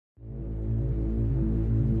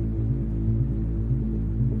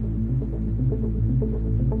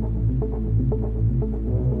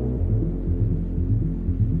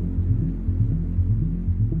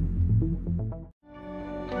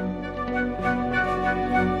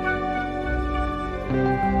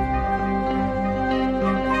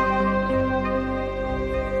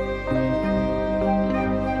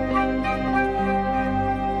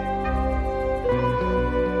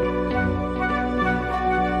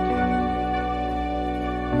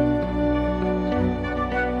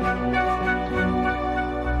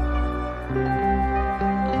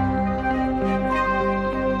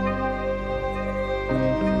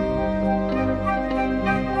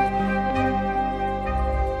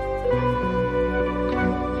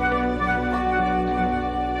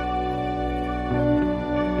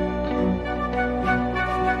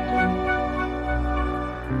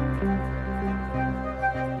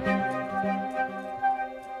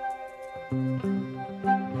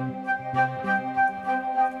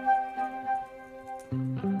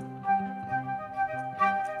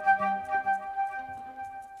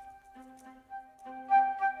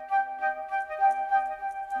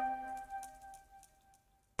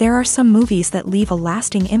There are some movies that leave a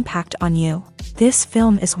lasting impact on you. This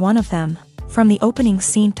film is one of them. From the opening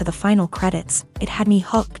scene to the final credits, it had me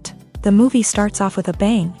hooked. The movie starts off with a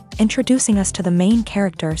bang, introducing us to the main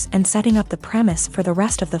characters and setting up the premise for the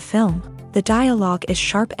rest of the film. The dialogue is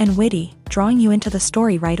sharp and witty, drawing you into the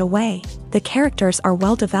story right away. The characters are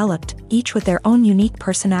well developed, each with their own unique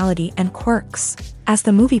personality and quirks. As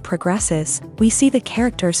the movie progresses, we see the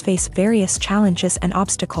characters face various challenges and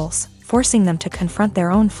obstacles, forcing them to confront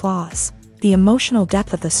their own flaws. The emotional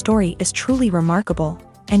depth of the story is truly remarkable,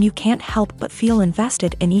 and you can't help but feel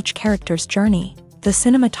invested in each character's journey. The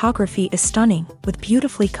cinematography is stunning, with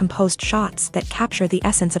beautifully composed shots that capture the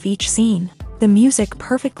essence of each scene. The music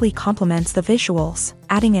perfectly complements the visuals,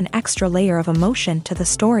 adding an extra layer of emotion to the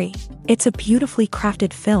story. It's a beautifully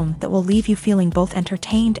crafted film that will leave you feeling both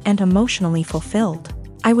entertained and emotionally fulfilled.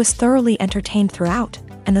 I was thoroughly entertained throughout,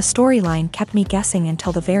 and the storyline kept me guessing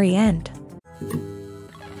until the very end.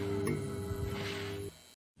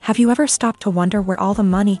 Have you ever stopped to wonder where all the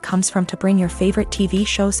money comes from to bring your favorite TV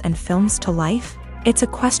shows and films to life? It's a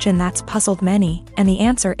question that's puzzled many, and the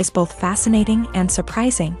answer is both fascinating and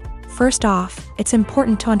surprising. First off, it's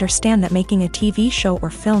important to understand that making a TV show or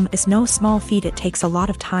film is no small feat. It takes a lot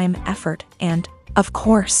of time, effort, and, of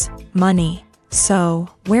course, money. So,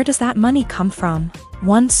 where does that money come from?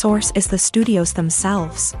 One source is the studios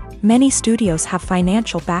themselves. Many studios have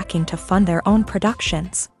financial backing to fund their own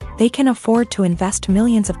productions. They can afford to invest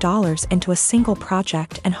millions of dollars into a single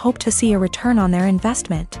project and hope to see a return on their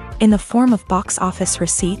investment, in the form of box office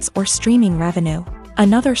receipts or streaming revenue.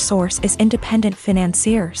 Another source is independent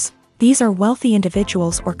financiers. These are wealthy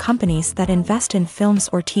individuals or companies that invest in films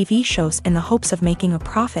or TV shows in the hopes of making a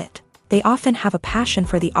profit. They often have a passion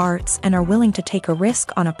for the arts and are willing to take a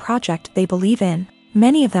risk on a project they believe in.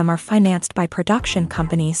 Many of them are financed by production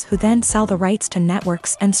companies who then sell the rights to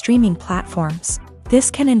networks and streaming platforms. This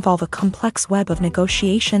can involve a complex web of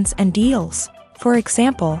negotiations and deals. For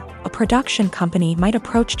example, a production company might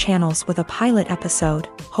approach channels with a pilot episode,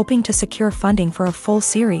 hoping to secure funding for a full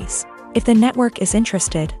series. If the network is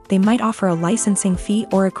interested, they might offer a licensing fee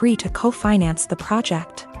or agree to co-finance the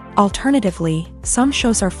project. Alternatively, some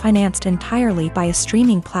shows are financed entirely by a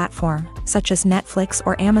streaming platform, such as Netflix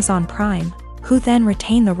or Amazon Prime, who then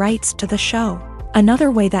retain the rights to the show.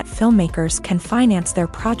 Another way that filmmakers can finance their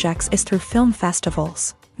projects is through film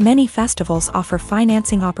festivals. Many festivals offer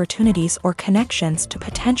financing opportunities or connections to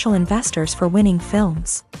potential investors for winning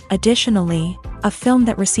films. Additionally, a film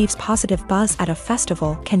that receives positive buzz at a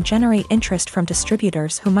festival can generate interest from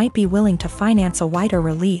distributors who might be willing to finance a wider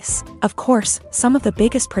release. Of course, some of the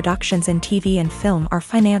biggest productions in TV and film are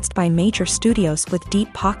financed by major studios with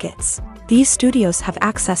deep pockets. These studios have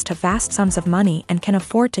access to vast sums of money and can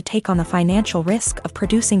afford to take on the financial risk of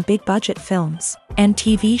producing big-budget films and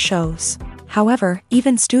TV shows. However,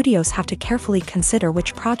 even studios have to carefully consider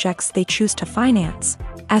which projects they choose to finance,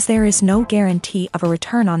 as there is no guarantee of a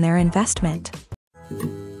return on their investment.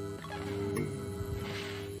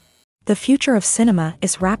 The future of cinema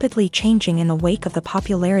is rapidly changing in the wake of the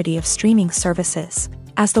popularity of streaming services.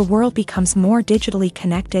 As the world becomes more digitally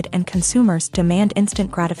connected and consumers demand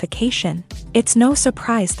instant gratification, it's no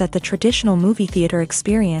surprise that the traditional movie theater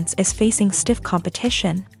experience is facing stiff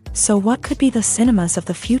competition. So what could be the cinemas of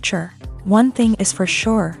the future? One thing is for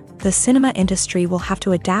sure, the cinema industry will have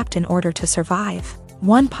to adapt in order to survive.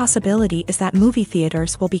 One possibility is that movie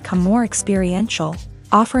theaters will become more experiential,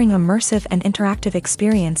 offering immersive and interactive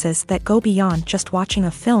experiences that go beyond just watching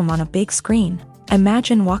a film on a big screen.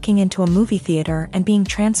 Imagine walking into a movie theater and being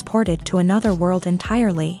transported to another world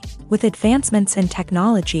entirely. With advancements in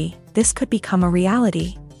technology, this could become a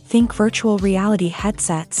reality. Think virtual reality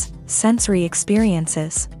headsets, sensory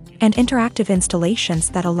experiences, and interactive installations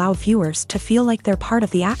that allow viewers to feel like they're part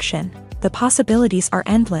of the action. The possibilities are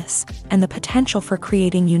endless, and the potential for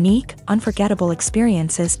creating unique, unforgettable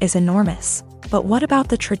experiences is enormous. But what about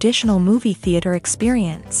the traditional movie theater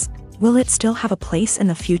experience? Will it still have a place in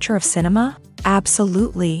the future of cinema?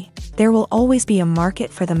 Absolutely. There will always be a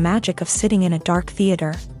market for the magic of sitting in a dark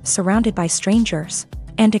theater, surrounded by strangers,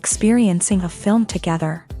 and experiencing a film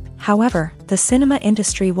together. However, the cinema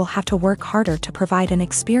industry will have to work harder to provide an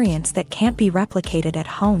experience that can't be replicated at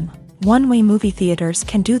home. One way movie theaters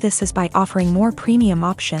can do this is by offering more premium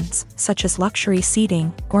options, such as luxury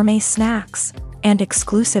seating, gourmet snacks, and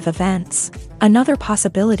exclusive events. Another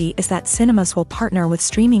possibility is that cinemas will partner with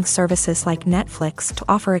streaming services like Netflix to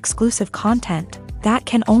offer exclusive content that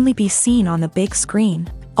can only be seen on the big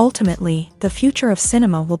screen. Ultimately, the future of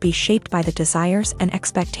cinema will be shaped by the desires and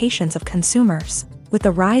expectations of consumers. With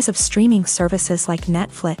the rise of streaming services like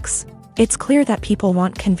Netflix, it's clear that people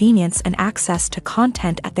want convenience and access to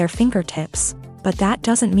content at their fingertips. But that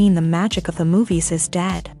doesn't mean the magic of the movies is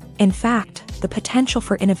dead. In fact, the potential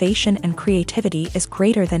for innovation and creativity is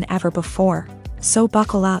greater than ever before. So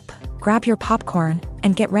buckle up, grab your popcorn,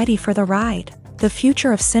 and get ready for the ride. The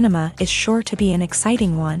future of cinema is sure to be an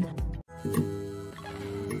exciting one.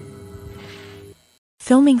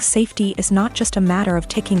 Filming safety is not just a matter of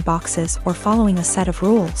ticking boxes or following a set of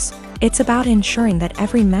rules. It's about ensuring that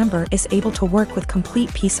every member is able to work with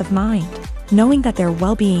complete peace of mind, knowing that their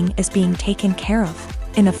well-being is being taken care of.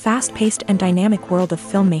 In a fast-paced and dynamic world of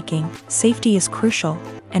filmmaking, safety is crucial,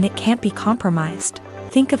 and it can't be compromised.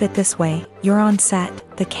 Think of it this way: you're on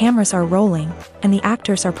set, the cameras are rolling, and the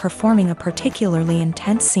actors are performing a particularly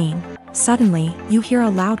intense scene. Suddenly, you hear a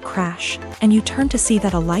loud crash, and you turn to see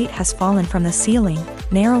that a light has fallen from the ceiling,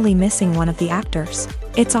 narrowly missing one of the actors.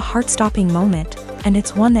 It's a heart-stopping moment, and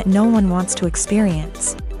it's one that no one wants to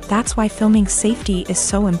experience. That's why filming safety is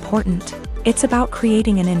so important. It's about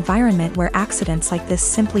creating an environment where accidents like this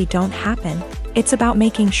simply don't happen. It's about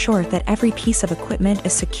making sure that every piece of equipment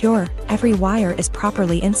is secure, every wire is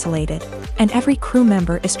properly insulated, and every crew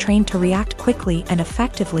member is trained to react quickly and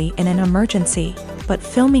effectively in an emergency. But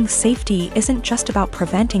filming safety isn't just about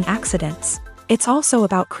preventing accidents. It's also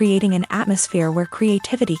about creating an atmosphere where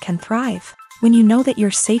creativity can thrive. When you know that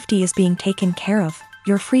your safety is being taken care of,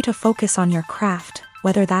 you're free to focus on your craft,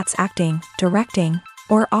 whether that's acting, directing,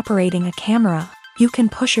 or operating a camera. You can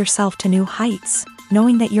push yourself to new heights,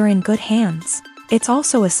 knowing that you're in good hands. It's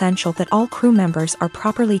also essential that all crew members are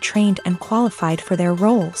properly trained and qualified for their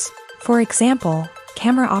roles. For example,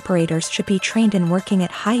 camera operators should be trained in working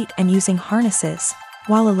at height and using harnesses,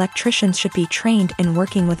 while electricians should be trained in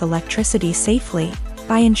working with electricity safely.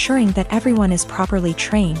 By ensuring that everyone is properly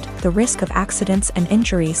trained, the risk of accidents and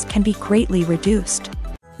injuries can be greatly reduced.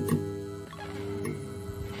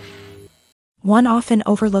 One often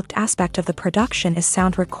overlooked aspect of the production is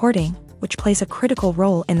sound recording, which plays a critical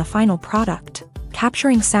role in the final product.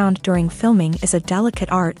 Capturing sound during filming is a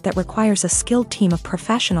delicate art that requires a skilled team of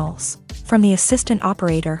professionals. From the assistant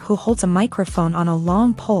operator who holds a microphone on a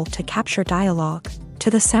long pole to capture dialogue,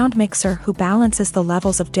 to the sound mixer who balances the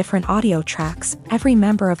levels of different audio tracks, every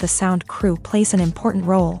member of the sound crew plays an important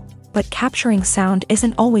role. But capturing sound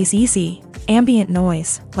isn't always easy. Ambient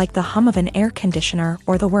noise, like the hum of an air conditioner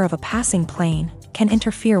or the whir of a passing plane, can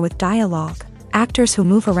interfere with dialogue. Actors who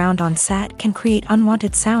move around on set can create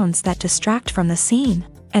unwanted sounds that distract from the scene.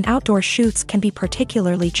 And outdoor shoots can be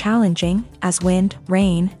particularly challenging, as wind,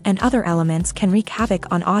 rain, and other elements can wreak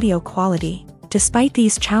havoc on audio quality. Despite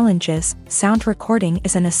these challenges, sound recording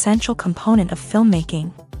is an essential component of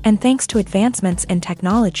filmmaking. And thanks to advancements in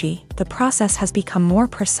technology, the process has become more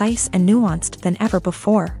precise and nuanced than ever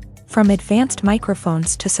before. From advanced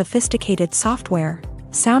microphones to sophisticated software,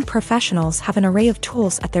 sound professionals have an array of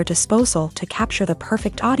tools at their disposal to capture the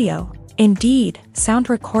perfect audio. Indeed, sound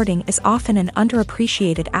recording is often an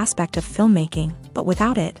underappreciated aspect of filmmaking, but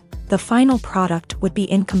without it, the final product would be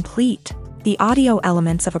incomplete. The audio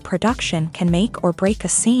elements of a production can make or break a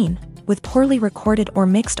scene, with poorly recorded or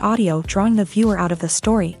mixed audio drawing the viewer out of the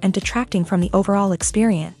story and detracting from the overall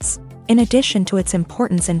experience. In addition to its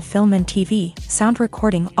importance in film and TV, sound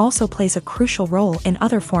recording also plays a crucial role in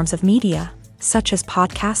other forms of media, such as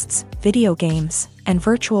podcasts, video games, and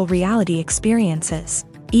virtual reality experiences.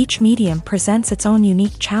 Each medium presents its own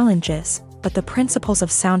unique challenges, but the principles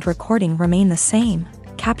of sound recording remain the same: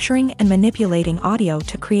 capturing and manipulating audio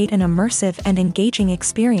to create an immersive and engaging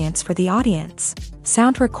experience for the audience.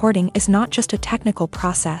 Sound recording is not just a technical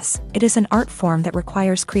process, it is an art form that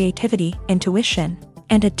requires creativity, intuition,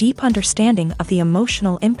 and a deep understanding of the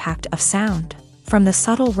emotional impact of sound. From the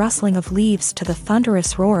subtle rustling of leaves to the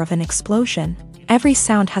thunderous roar of an explosion, Every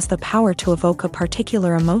sound has the power to evoke a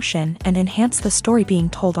particular emotion and enhance the story being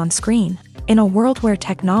told on screen. In a world where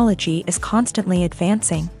technology is constantly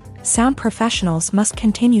advancing, sound professionals must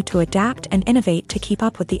continue to adapt and innovate to keep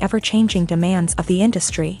up with the ever-changing demands of the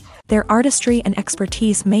industry. Their artistry and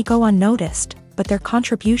expertise may go unnoticed, but their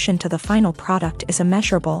contribution to the final product is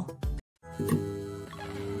immeasurable.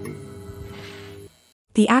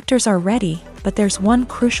 The actors are ready, but there's one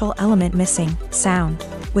crucial element missing: sound.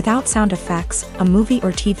 Without sound effects, a movie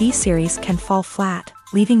or TV series can fall flat,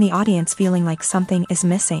 leaving the audience feeling like something is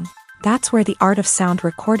missing. That's where the art of sound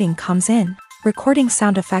recording comes in. Recording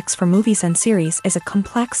sound effects for movies and series is a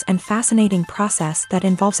complex and fascinating process that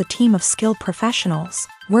involves a team of skilled professionals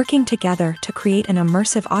working together to create an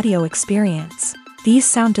immersive audio experience. These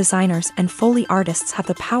sound designers and Foley artists have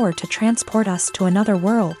the power to transport us to another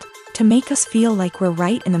world, to make us feel like we're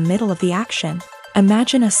right in the middle of the action.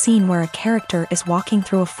 Imagine a scene where a character is walking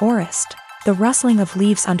through a forest. The rustling of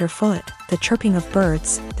leaves underfoot, the chirping of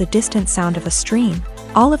birds, the distant sound of a stream.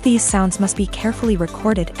 All of these sounds must be carefully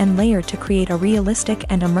recorded and layered to create a realistic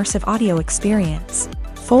and immersive audio experience.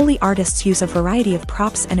 Foley artists use a variety of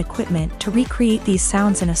props and equipment to recreate these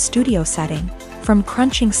sounds in a studio setting, from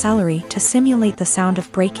crunching celery to simulate the sound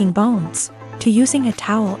of breaking bones, to using a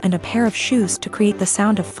towel and a pair of shoes to create the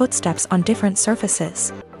sound of footsteps on different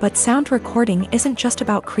surfaces. But sound recording isn't just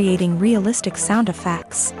about creating realistic sound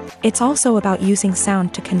effects. It's also about using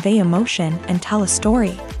sound to convey emotion and tell a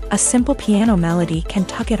story. A simple piano melody can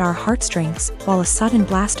tug at our heartstrings, while a sudden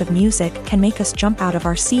blast of music can make us jump out of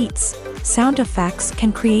our seats. Sound effects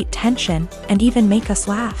can create tension and even make us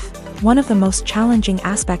laugh. One of the most challenging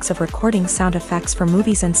aspects of recording sound effects for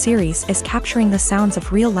movies and series is capturing the sounds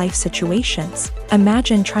of real-life situations.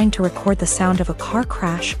 Imagine trying to record the sound of a car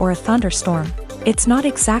crash or a thunderstorm. It's not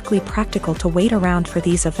exactly practical to wait around for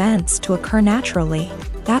these events to occur naturally.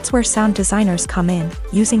 That's where sound designers come in,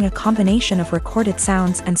 using a combination of recorded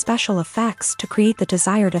sounds and special effects to create the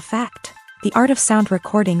desired effect. The art of sound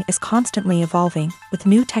recording is constantly evolving, with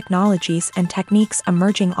new technologies and techniques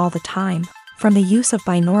emerging all the time. From the use of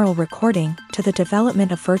binaural recording to the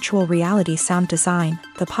development of virtual reality sound design,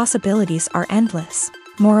 the possibilities are endless.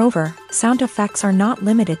 Moreover, sound effects are not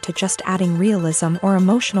limited to just adding realism or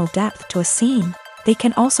emotional depth to a scene. They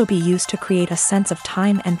can also be used to create a sense of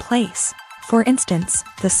time and place. For instance,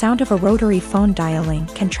 the sound of a rotary phone dialing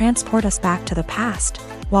can transport us back to the past,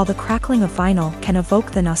 while the crackling of vinyl can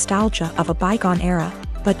evoke the nostalgia of a bygone era.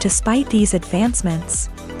 But despite these advancements,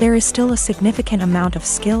 there is still a significant amount of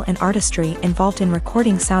skill and artistry involved in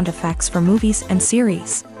recording sound effects for movies and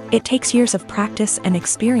series. It takes years of practice and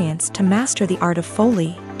experience to master the art of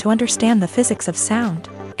Foley, to understand the physics of sound,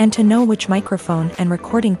 and to know which microphone and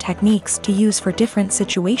recording techniques to use for different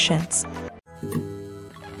situations.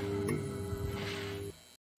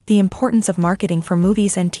 The importance of marketing for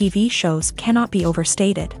movies and TV shows cannot be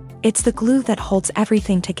overstated. It's the glue that holds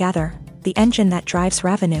everything together, the engine that drives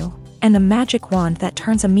revenue, and the magic wand that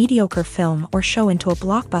turns a mediocre film or show into a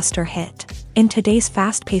blockbuster hit. In today's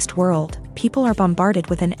fast-paced world, people are bombarded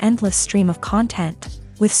with an endless stream of content.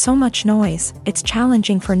 With so much noise, it's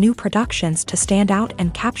challenging for new productions to stand out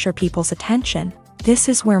and capture people's attention. This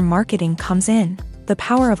is where marketing comes in. The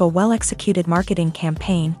power of a well-executed marketing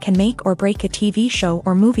campaign can make or break a TV show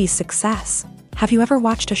or movie's success. Have you ever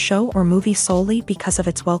watched a show or movie solely because of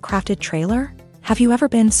its well-crafted trailer? Have you ever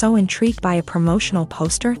been so intrigued by a promotional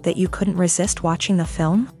poster that you couldn't resist watching the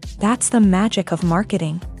film? That's the magic of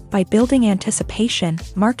marketing. By building anticipation,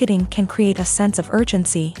 marketing can create a sense of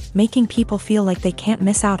urgency, making people feel like they can't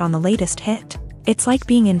miss out on the latest hit. It's like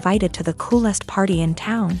being invited to the coolest party in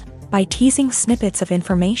town. By teasing snippets of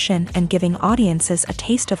information and giving audiences a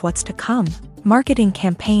taste of what's to come, marketing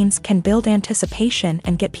campaigns can build anticipation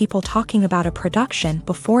and get people talking about a production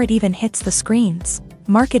before it even hits the screens.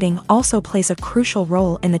 Marketing also plays a crucial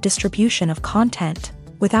role in the distribution of content.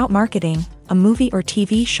 Without marketing, a movie or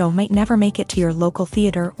TV show might never make it to your local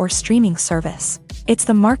theater or streaming service. It's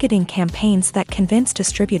the marketing campaigns that convince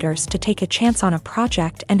distributors to take a chance on a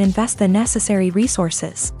project and invest the necessary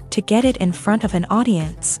resources to get it in front of an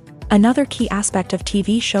audience. Another key aspect of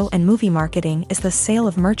TV show and movie marketing is the sale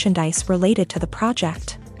of merchandise related to the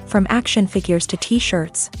project. From action figures to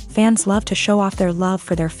t-shirts, fans love to show off their love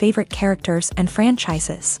for their favorite characters and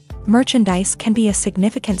franchises. Merchandise can be a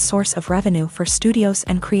significant source of revenue for studios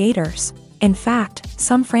and creators. In fact,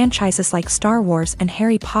 some franchises like Star Wars and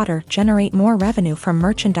Harry Potter generate more revenue from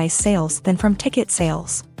merchandise sales than from ticket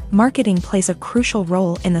sales. Marketing plays a crucial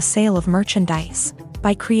role in the sale of merchandise.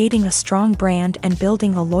 By creating a strong brand and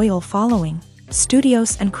building a loyal following,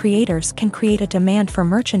 studios and creators can create a demand for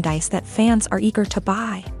merchandise that fans are eager to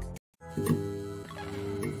buy.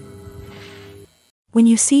 When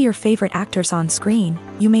you see your favorite actors on screen,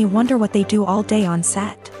 you may wonder what they do all day on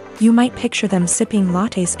set. You might picture them sipping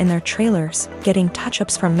lattes in their trailers, getting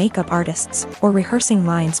touch-ups from makeup artists, or rehearsing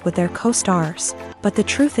lines with their co-stars. But the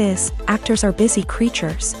truth is, actors are busy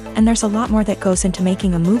creatures, and there's a lot more that goes into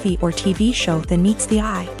making a movie or TV show than meets the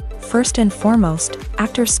eye. First and foremost,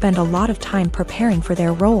 actors spend a lot of time preparing for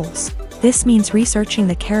their roles. This means researching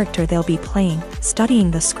the character they'll be playing,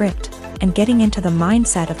 studying the script, and getting into the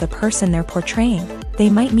mindset of the person they're portraying. They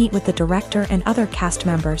might meet with the director and other cast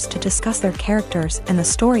members to discuss their characters and the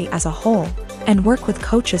story as a whole, and work with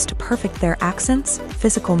coaches to perfect their accents,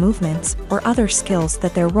 physical movements, or other skills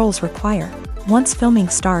that their roles require. Once filming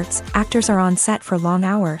starts, actors are on set for long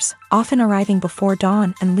hours, often arriving before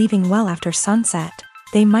dawn and leaving well after sunset.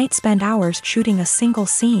 They might spend hours shooting a single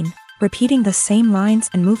scene, repeating the same lines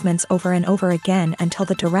and movements over and over again until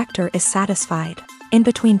the director is satisfied. In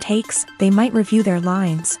between takes, they might review their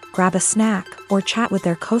lines, grab a snack, or chat with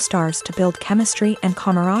their co-stars to build chemistry and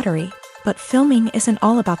camaraderie. But filming isn't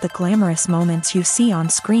all about the glamorous moments you see on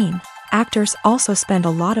screen. Actors also spend a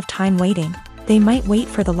lot of time waiting. They might wait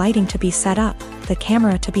for the lighting to be set up, the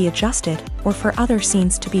camera to be adjusted, or for other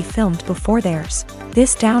scenes to be filmed before theirs.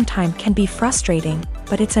 This downtime can be frustrating,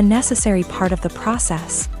 but it's a necessary part of the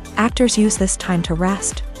process. Actors use this time to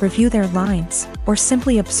rest, review their lines, or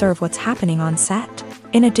simply observe what's happening on set.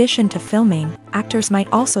 In addition to filming, actors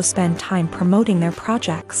might also spend time promoting their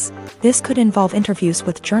projects. This could involve interviews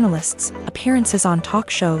with journalists, appearances on talk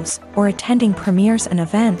shows, or attending premieres and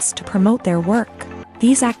events to promote their work.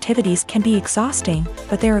 These activities can be exhausting,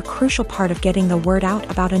 but they're a crucial part of getting the word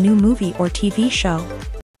out about a new movie or TV show.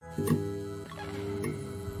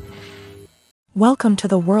 Welcome to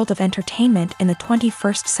the world of entertainment in the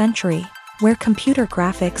 21st century, where computer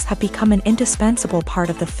graphics have become an indispensable part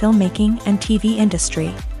of the filmmaking and TV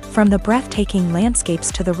industry. From the breathtaking landscapes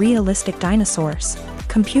to the realistic dinosaurs,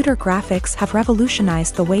 computer graphics have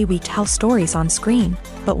revolutionized the way we tell stories on screen.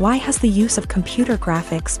 But why has the use of computer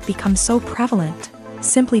graphics become so prevalent?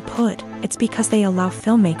 Simply put, it's because they allow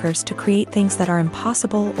filmmakers to create things that are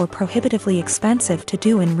impossible or prohibitively expensive to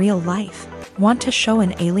do in real life. Want to show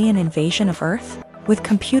an alien invasion of Earth? With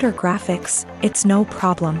computer graphics, it's no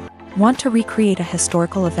problem. Want to recreate a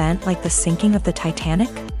historical event like the sinking of the Titanic?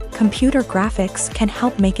 Computer graphics can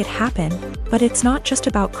help make it happen, but it's not just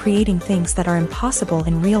about creating things that are impossible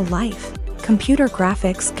in real life. Computer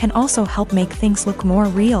graphics can also help make things look more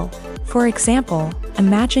real. For example,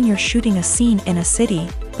 imagine you're shooting a scene in a city,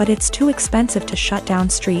 but it's too expensive to shut down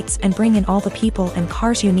streets and bring in all the people and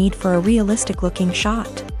cars you need for a realistic-looking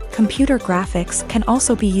shot. Computer graphics can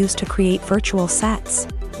also be used to create virtual sets,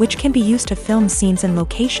 which can be used to film scenes in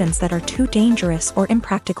locations that are too dangerous or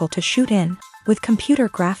impractical to shoot in. With computer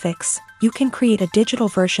graphics, you can create a digital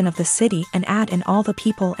version of the city and add in all the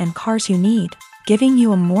people and cars you need, giving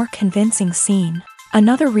you a more convincing scene.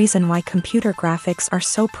 Another reason why computer graphics are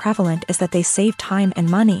so prevalent is that they save time and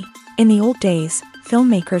money. In the old days,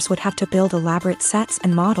 filmmakers would have to build elaborate sets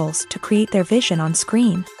and models to create their vision on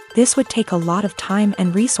screen. This would take a lot of time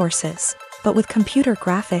and resources. But with computer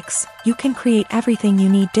graphics, you can create everything you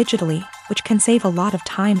need digitally, which can save a lot of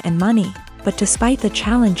time and money. But despite the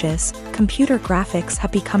challenges, computer graphics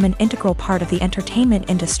have become an integral part of the entertainment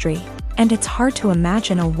industry, and it's hard to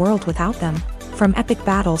imagine a world without them. From epic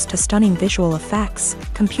battles to stunning visual effects,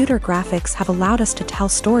 computer graphics have allowed us to tell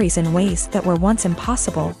stories in ways that were once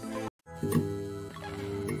impossible.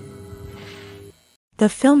 The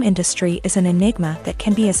film industry is an enigma that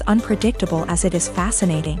can be as unpredictable as it is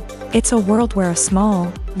fascinating. It's a world where a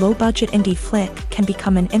small, low-budget indie flick can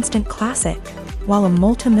become an instant classic, while a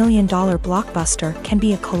multi-million-dollar blockbuster can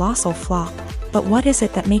be a colossal flop. But what is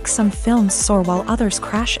it that makes some films soar while others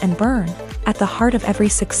crash and burn? At the heart of every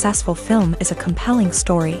successful film is a compelling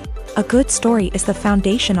story. A good story is the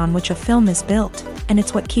foundation on which a film is built, and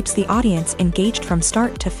it's what keeps the audience engaged from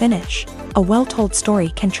start to finish. A well-told story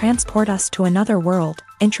can transport us to another world,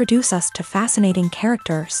 introduce us to fascinating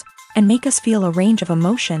characters, and make us feel a range of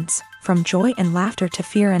emotions, from joy and laughter to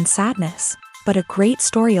fear and sadness. But a great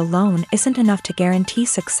story alone isn't enough to guarantee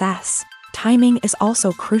success. Timing is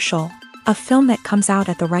also crucial. A film that comes out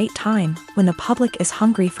at the right time, when the public is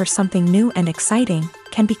hungry for something new and exciting,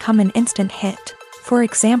 can become an instant hit. For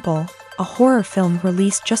example, a horror film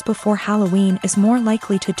released just before Halloween is more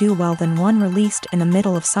likely to do well than one released in the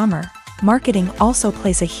middle of summer. Marketing also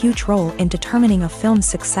plays a huge role in determining a film's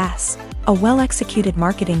success. A well-executed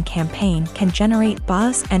marketing campaign can generate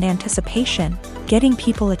buzz and anticipation, getting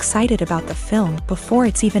people excited about the film before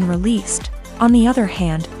it's even released. On the other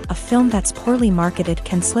hand, a film that's poorly marketed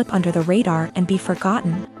can slip under the radar and be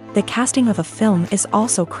forgotten. The casting of a film is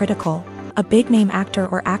also critical. A A big-name actor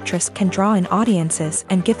or actress can draw in audiences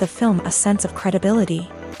and give the film a sense of credibility.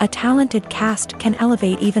 A talented cast can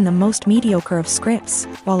elevate even the most mediocre of scripts,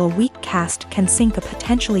 while a weak cast can sink a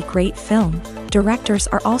potentially great film. Directors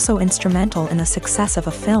are also instrumental in the success of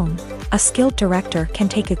a film. A skilled director can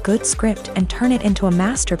take a good script and turn it into a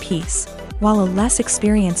masterpiece, while a less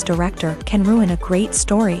experienced director can ruin a great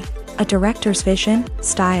story. A director's vision,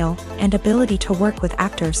 style, and ability to work with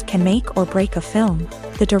actors can make or break a film.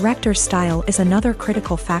 The director's style is another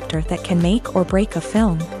critical factor that can make or break a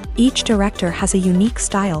film. Each director has a unique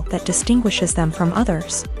style that distinguishes them from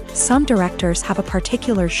others. Some directors have a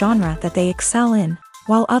particular genre that they excel in,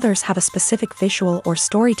 while others have a specific visual or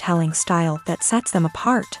storytelling style that sets them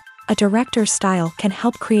apart. A director's style can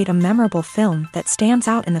help create a memorable film that stands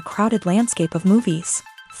out in the crowded landscape of movies.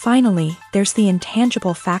 Finally, there's the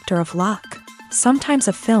intangible factor of luck. Sometimes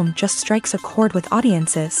a film just strikes a chord with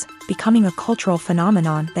audiences, becoming a cultural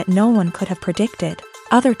phenomenon that no one could have predicted.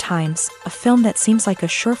 Other times, a film that seems like a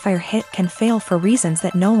surefire hit can fail for reasons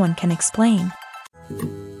that no one can explain.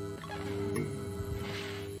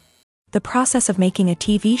 The process of making a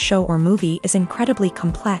TV show or movie is incredibly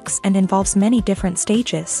complex and involves many different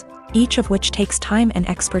stages, each of which takes time and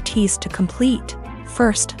expertise to complete.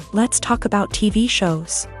 First, let's talk about TV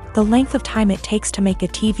shows. The length of time it takes to make a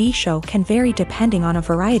TV show can vary depending on a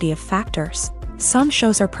variety of factors. Some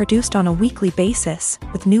shows are produced on a weekly basis,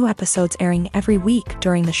 with new episodes airing every week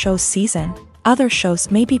during the show's season. Other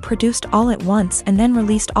shows may be produced all at once and then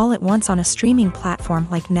released all at once on a streaming platform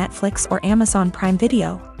like Netflix or Amazon Prime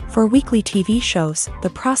Video. For weekly TV shows, the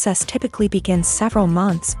process typically begins several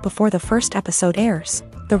months before the first episode airs.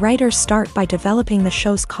 The writers start by developing the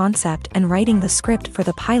show's concept and writing the script for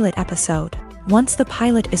the pilot episode. Once the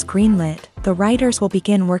pilot is greenlit, the writers will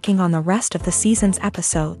begin working on the rest of the season's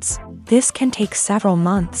episodes. This can take several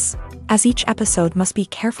months, as each episode must be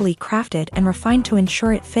carefully crafted and refined to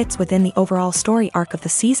ensure it fits within the overall story arc of the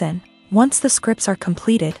season. Once the scripts are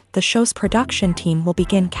completed, the show's production team will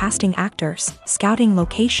begin casting actors, scouting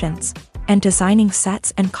locations, and designing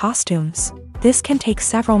sets and costumes. This can take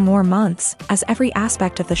several more months, as every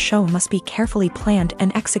aspect of the show must be carefully planned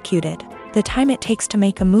and executed. The time it takes to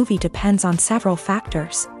make a movie depends on several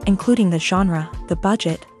factors, including the genre, the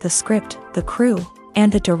budget, the script, the crew,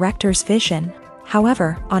 and the director's vision.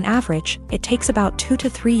 However, on average, it takes about 2 to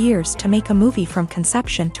 3 years to make a movie from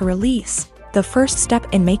conception to release. The first step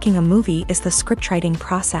in making a movie is the scriptwriting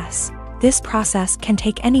process. This process can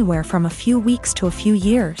take anywhere from a few weeks to a few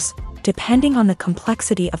years, depending on the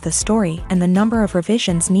complexity of the story and the number of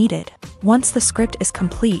revisions needed. Once the script is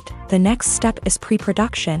complete, the next step is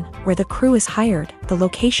pre-production, where the crew is hired, the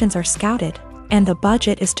locations are scouted, and the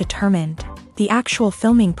budget is determined. The actual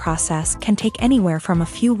filming process can take anywhere from a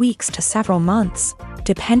few weeks to several months,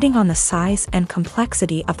 depending on the size and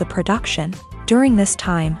complexity of the production. During this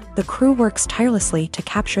time, the crew works tirelessly to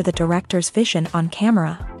capture the director's vision on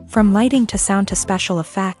camera. From lighting to sound to special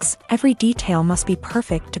effects, every detail must be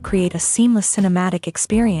perfect to create a seamless cinematic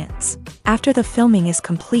experience. After the filming is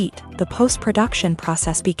complete, the post-production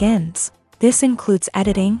process begins. This includes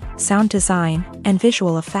editing, sound design, and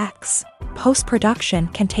visual effects. Post-production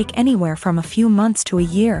can take anywhere from a few months to a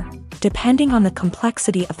year, depending on the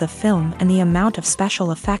complexity of the film and the amount of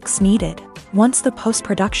special effects needed. Once the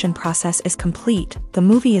post-production process is complete, the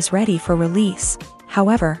movie is ready for release.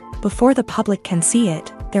 However, before the public can see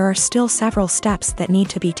it, there are still several steps that need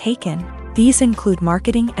to be taken. These include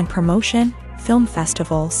marketing and promotion, film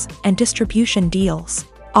festivals, and distribution deals.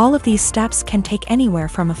 All of these steps can take anywhere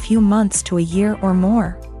from a few months to a year or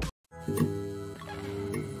more.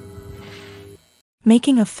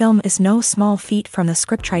 Making a film is no small feat. From the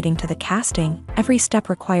scriptwriting to the casting, every step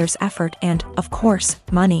requires effort and, of course,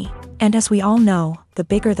 money. And as we all know, the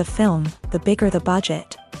bigger the film, the bigger the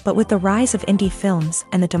budget. But with the rise of indie films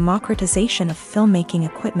and the democratization of filmmaking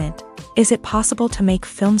equipment, is it possible to make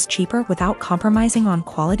films cheaper without compromising on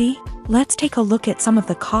quality? Let's take a look at some of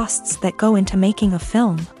the costs that go into making a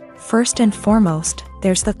film. First and foremost,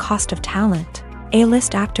 there's the cost of talent.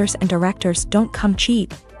 A-list actors and directors don't come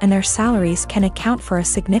cheap, and their salaries can account for a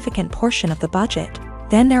significant portion of the budget.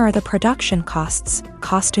 Then there are the production costs,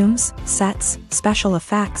 costumes, sets, special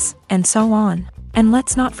effects, and so on. And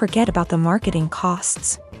let's not forget about the marketing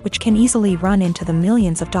costs, which can easily run into the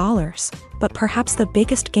millions of dollars. But perhaps the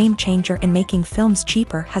biggest game changer in making films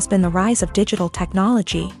cheaper has been the rise of digital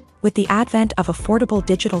technology. With the advent of affordable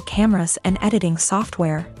digital cameras and editing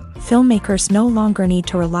software, filmmakers no longer need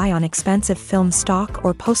to rely on expensive film stock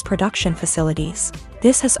or post-production facilities.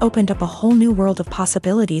 This has opened up a whole new world of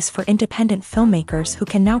possibilities for independent filmmakers who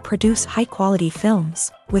can now produce high-quality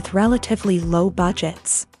films with relatively low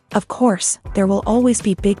budgets. Of course, there will always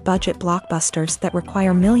be big-budget blockbusters that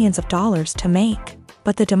require millions of dollars to make.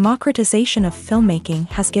 But the democratization of filmmaking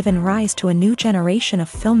has given rise to a new generation of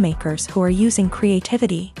filmmakers who are using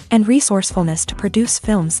creativity and resourcefulness to produce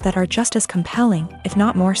films that are just as compelling, if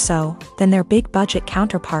not more so, than their big-budget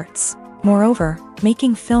counterparts. Moreover,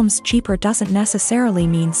 making films cheaper doesn't necessarily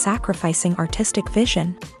mean sacrificing artistic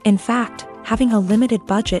vision. In fact, having a limited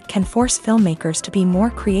budget can force filmmakers to be more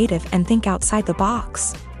creative and think outside the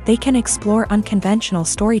box. They can explore unconventional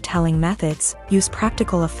storytelling methods, use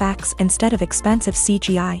practical effects instead of expensive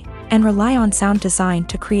CGI, and rely on sound design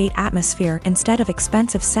to create atmosphere instead of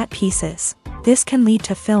expensive set pieces. This can lead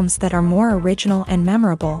to films that are more original and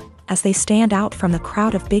memorable, as they stand out from the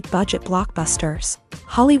crowd of big-budget blockbusters.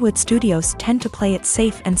 Hollywood studios tend to play it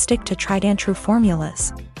safe and stick to tried-and-true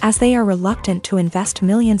formulas, as they are reluctant to invest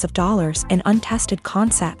millions of dollars in untested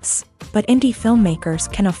concepts. But indie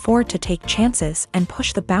filmmakers can afford to take chances and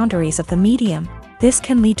push the boundaries of the medium. This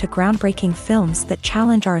can lead to groundbreaking films that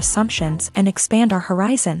challenge our assumptions and expand our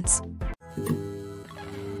horizons.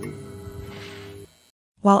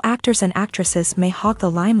 While actors and actresses may hog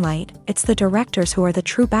the limelight, it's the directors who are the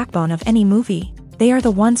true backbone of any movie. They are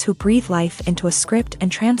the ones who breathe life into a script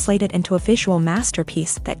and translate it into a visual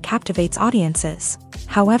masterpiece that captivates audiences.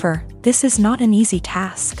 However, this is not an easy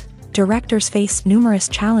task. Directors face numerous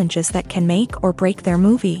challenges that can make or break their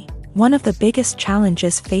movie. One of the biggest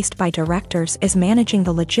challenges faced by directors is managing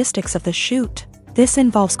the logistics of the shoot. This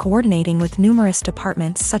involves coordinating with numerous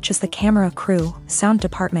departments such as the camera crew, sound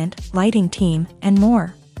department, lighting team, and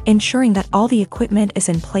more. Ensuring that all the equipment is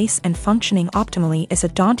in place and functioning optimally is a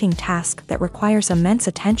daunting task that requires immense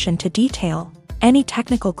attention to detail. Any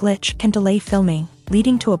technical glitch can delay filming,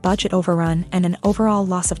 leading to a budget overrun and an overall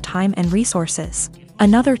loss of time and resources.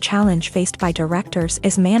 Another challenge faced by directors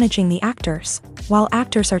is managing the actors. While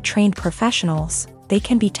actors are trained professionals, they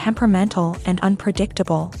can be temperamental and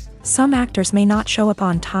unpredictable. Some actors may not show up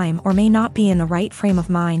on time or may not be in the right frame of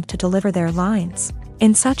mind to deliver their lines.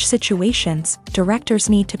 In such situations, directors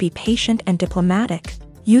need to be patient and diplomatic,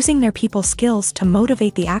 using their people skills to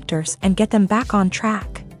motivate the actors and get them back on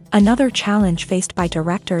track. Another challenge faced by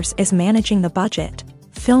directors is managing the budget.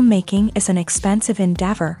 Filmmaking is an expensive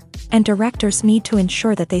endeavor, and directors need to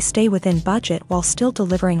ensure that they stay within budget while still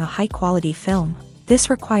delivering a high-quality film. This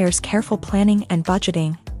requires careful planning and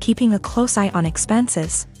budgeting, keeping a close eye on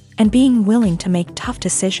expenses, and being willing to make tough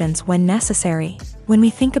decisions when necessary. When we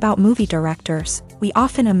think about movie directors, we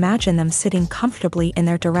often imagine them sitting comfortably in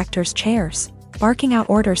their director's chairs, barking out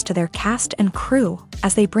orders to their cast and crew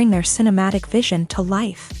as they bring their cinematic vision to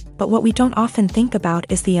life. But what we don't often think about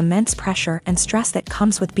is the immense pressure and stress that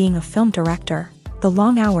comes with being a film director. The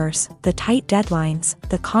long hours, the tight deadlines,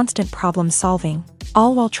 the constant problem-solving,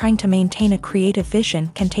 all while trying to maintain a creative vision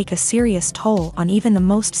can take a serious toll on even the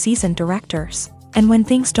most seasoned directors. And when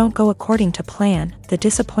things don't go according to plan, the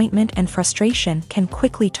disappointment and frustration can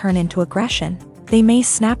quickly turn into aggression. They may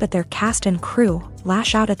snap at their cast and crew,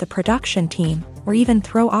 lash out at the production team, or even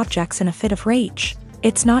throw objects in a fit of rage.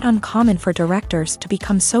 It's not uncommon for directors to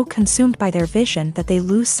become so consumed by their vision that they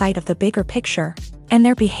lose sight of the bigger picture, and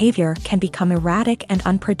their behavior can become erratic and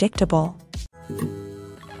unpredictable.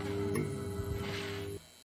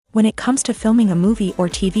 When it comes to filming a movie or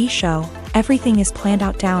TV show, everything is planned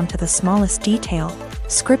out down to the smallest detail.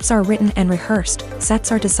 Scripts are written and rehearsed,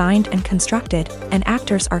 sets are designed and constructed, and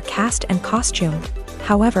actors are cast and costumed.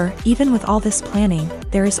 However, even with all this planning,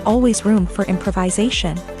 there is always room for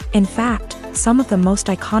improvisation. In fact, some of the most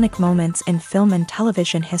iconic moments in film and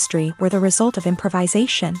television history were the result of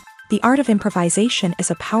improvisation. The art of improvisation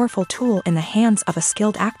is a powerful tool in the hands of a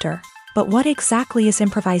skilled actor. But what exactly is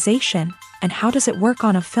improvisation, and how does it work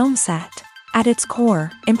on a film set? At its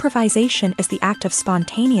core, improvisation is the act of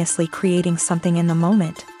spontaneously creating something in the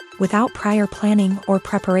moment, without prior planning or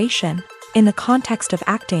preparation. In the context of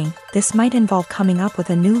acting, this might involve coming up with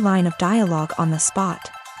a new line of dialogue on the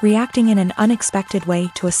spot, reacting in an unexpected way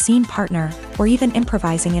to a scene partner, or even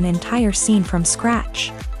improvising an entire scene from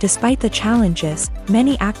scratch. Despite the challenges,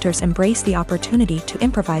 many actors embrace the opportunity to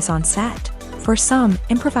improvise on set. For some,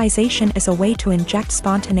 improvisation is a way to inject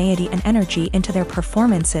spontaneity and energy into their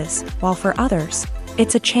performances, while for others,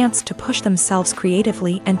 it's a chance to push themselves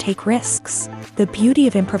creatively and take risks. The beauty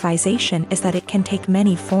of improvisation is that it can take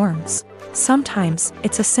many forms. Sometimes,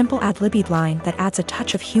 it's a simple ad-libbed line that adds a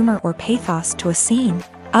touch of humor or pathos to a scene.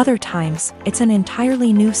 Other times, it's an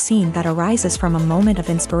entirely new scene that arises from a moment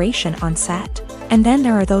of inspiration on set. And then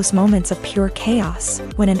there are those moments of pure chaos,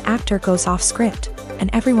 when an actor goes off script, and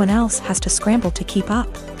everyone else has to scramble to keep up.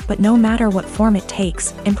 But no matter what form it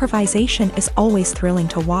takes, improvisation is always thrilling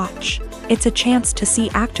to watch. It's a chance to see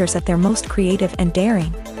actors at their most creative and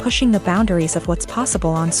daring, pushing the boundaries of what's possible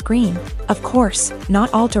on screen. Of course,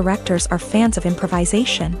 not all directors are fans of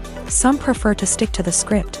improvisation. Some prefer to stick to the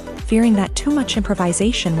script, fearing that too much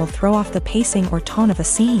improvisation will throw off the pacing or tone of a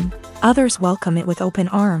scene. Others welcome it with open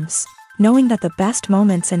arms, knowing that the best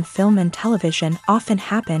moments in film and television often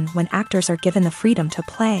happen when actors are given the freedom to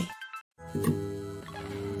play.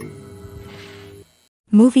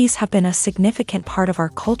 Movies have been a significant part of our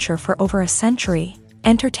culture for over a century,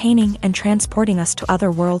 entertaining and transporting us to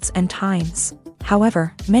other worlds and times.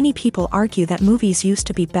 However, many people argue that movies used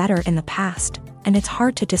to be better in the past, and it's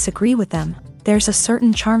hard to disagree with them. There's a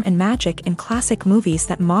certain charm and magic in classic movies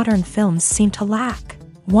that modern films seem to lack.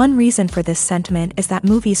 One reason for this sentiment is that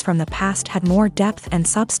movies from the past had more depth and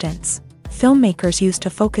substance. Filmmakers used to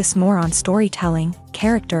focus more on storytelling,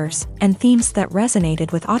 characters, and themes that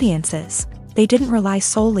resonated with audiences. They didn't rely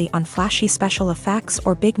solely on flashy special effects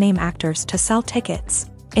or big-name actors to sell tickets.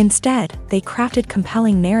 Instead, they crafted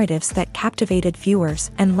compelling narratives that captivated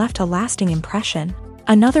viewers and left a lasting impression.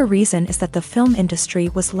 Another reason is that the film industry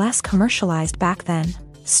was less commercialized back then.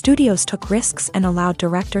 Studios took risks and allowed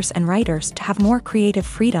directors and writers to have more creative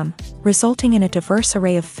freedom, resulting in a diverse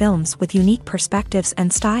array of films with unique perspectives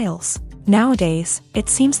and styles. Nowadays, it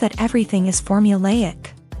seems that everything is formulaic,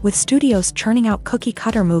 with studios churning out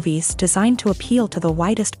cookie-cutter movies designed to appeal to the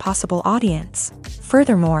widest possible audience.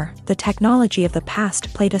 Furthermore, the technology of the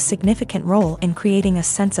past played a significant role in creating a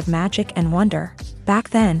sense of magic and wonder. Back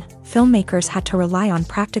then, filmmakers had to rely on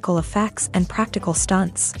practical effects and practical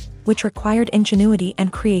stunts, which required ingenuity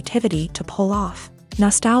and creativity to pull off.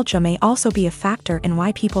 Nostalgia may also be a factor in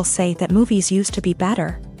why people say that movies used to be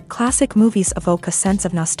better. Classic movies evoke a sense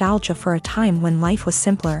of nostalgia for a time when life was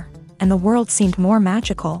simpler, and the world seemed more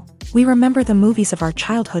magical. We remember the movies of our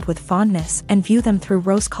childhood with fondness and view them through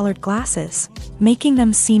rose-colored glasses, making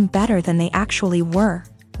them seem better than they actually were.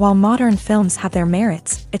 While modern films have their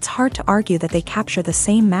merits, it's hard to argue that they capture the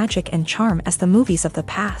same magic and charm as the movies of the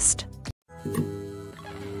past.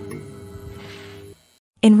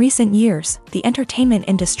 In recent years, the entertainment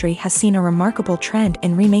industry has seen a remarkable trend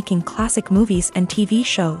in remaking classic movies and TV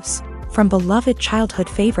shows. From beloved childhood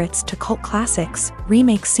favorites to cult classics,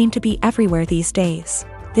 remakes seem to be everywhere these days.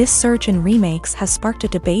 This surge in remakes has sparked a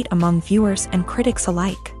debate among viewers and critics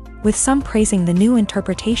alike, with some praising the new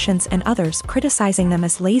interpretations and others criticizing them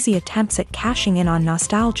as lazy attempts at cashing in on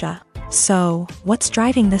nostalgia. So, what's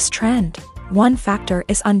driving this trend? One factor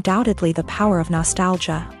is undoubtedly the power of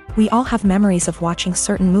nostalgia. We all have memories of watching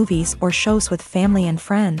certain movies or shows with family and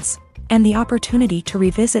friends, and the opportunity to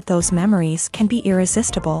revisit those memories can be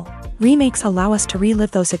irresistible. Remakes allow us to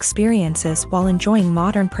relive those experiences while enjoying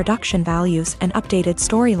modern production values and updated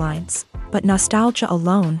storylines, but nostalgia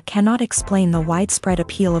alone cannot explain the widespread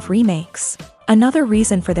appeal of remakes. Another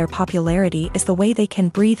reason for their popularity is the way they can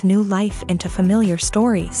breathe new life into familiar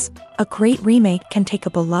stories. A great remake can take a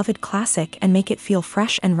beloved classic and make it feel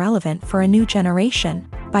fresh and relevant for a new generation.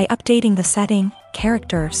 By updating the setting,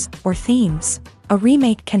 characters, or themes, a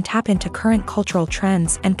remake can tap into current cultural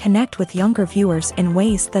trends and connect with younger viewers in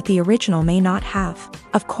ways that the original may not have.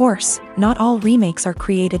 Of course, not all remakes are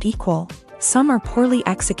created equal. Some are poorly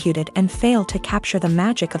executed and fail to capture the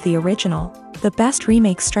magic of the original. The best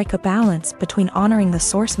remakes strike a balance between honoring the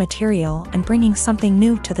source material and bringing something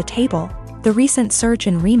new to the table. The recent surge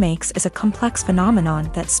in remakes is a complex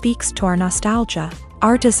phenomenon that speaks to our nostalgia,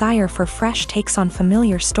 our desire for fresh takes on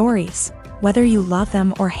familiar stories. Whether you love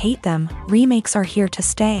them or hate them, remakes are here to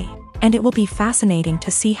stay, and it will be fascinating to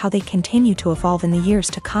see how they continue to evolve in the years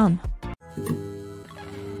to come.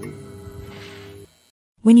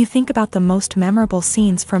 When you think about the most memorable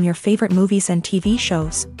scenes from your favorite movies and TV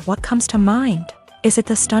shows, what comes to mind? Is it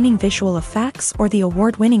the stunning visual effects or the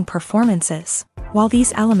award-winning performances? While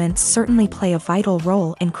these elements certainly play a vital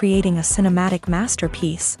role in creating a cinematic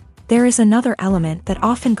masterpiece, there is another element that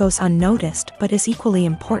often goes unnoticed but is equally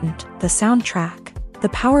important: the soundtrack. The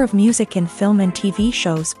power of music in film and TV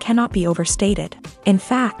shows cannot be overstated. In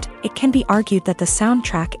fact, it can be argued that the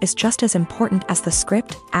soundtrack is just as important as the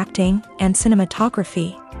script, acting, and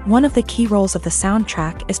cinematography. One of the key roles of the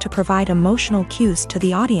soundtrack is to provide emotional cues to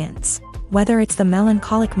the audience. Whether it's the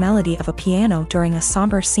melancholic melody of a piano during a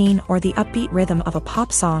somber scene or the upbeat rhythm of a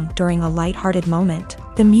pop song during a lighthearted moment,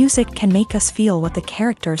 the music can make us feel what the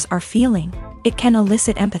characters are feeling. It can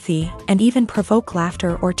elicit empathy and even provoke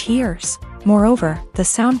laughter or tears. Moreover, the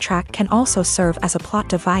soundtrack can also serve as a plot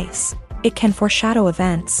device. It can foreshadow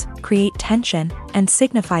events, create tension, and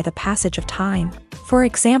signify the passage of time. For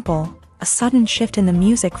example, a sudden shift in the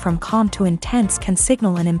music from calm to intense can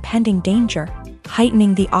signal an impending danger,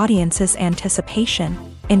 heightening the audience's anticipation.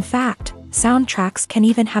 In fact, soundtracks can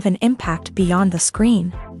even have an impact beyond the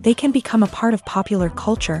screen. They can become a part of popular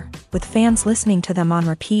culture, with fans listening to them on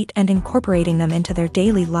repeat and incorporating them into their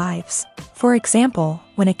daily lives. For example,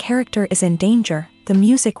 when a character is in danger, the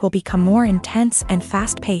music will become more intense and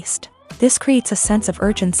fast-paced. This creates a sense of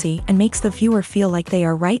urgency and makes the viewer feel like they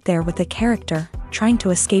are right there with the character, trying to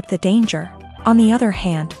escape the danger. On the other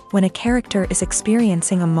hand, when a character is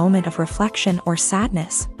experiencing a moment of reflection or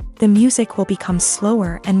sadness, the music will become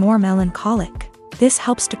slower and more melancholic. This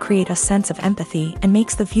helps to create a sense of empathy and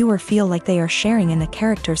makes the viewer feel like they are sharing in the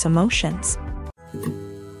character's emotions.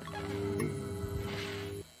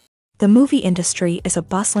 The movie industry is a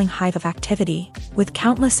bustling hive of activity, with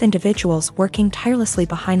countless individuals working tirelessly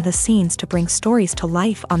behind the scenes to bring stories to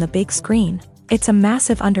life on the big screen. It's a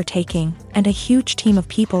massive undertaking, and a huge team of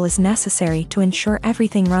people is necessary to ensure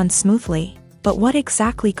everything runs smoothly. But what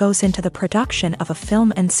exactly goes into the production of a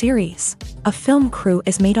film and series? A film crew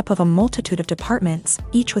is made up of a multitude of departments,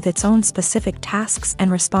 each with its own specific tasks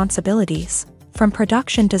and responsibilities. From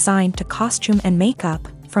production design to costume and makeup,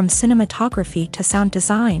 from cinematography to sound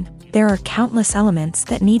design, there are countless elements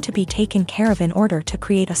that need to be taken care of in order to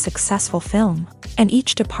create a successful film. And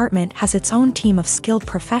each department has its own team of skilled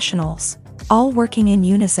professionals, all working in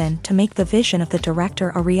unison to make the vision of the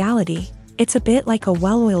director a reality. It's a bit like a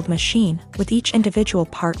well-oiled machine, with each individual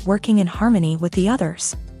part working in harmony with the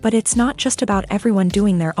others. But it's not just about everyone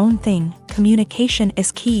doing their own thing. Communication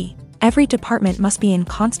is key. Every department must be in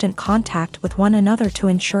constant contact with one another to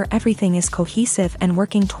ensure everything is cohesive and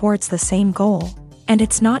working towards the same goal. And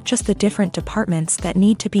it's not just the different departments that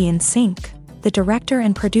need to be in sync. The director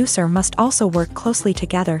and producer must also work closely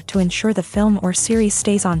together to ensure the film or series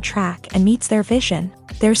stays on track and meets their vision.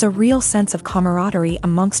 There's a real sense of camaraderie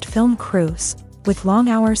amongst film crews. With long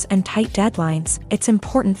hours and tight deadlines, it's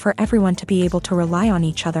important for everyone to be able to rely on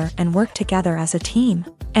each other and work together as a team.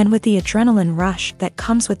 And with the adrenaline rush that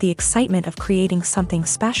comes with the excitement of creating something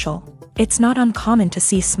special, it's not uncommon to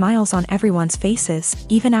see smiles on everyone's faces,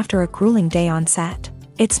 even after a grueling day on set.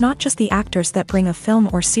 It's not just the actors that bring a film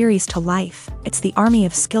or series to life, it's the army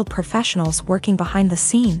of skilled professionals working behind the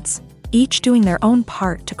scenes, each doing their own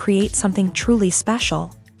part to create something truly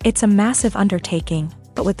special. It's a massive undertaking,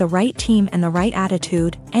 but with the right team and the right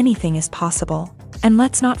attitude, anything is possible. And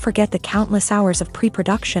let's not forget the countless hours of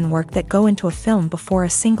pre-production work that go into a film before a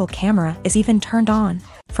single camera is even turned on.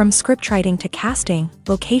 From scriptwriting to casting,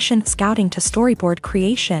 location scouting to storyboard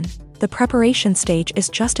creation, the preparation stage is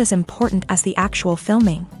just as important as the actual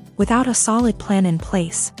filming. Without a solid plan in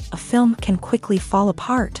place, a film can quickly fall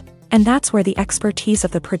apart. And that's where the expertise of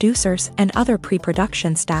the producers and other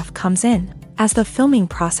pre-production staff comes in. As the filming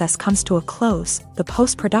process comes to a close, the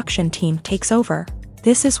post-production team takes over.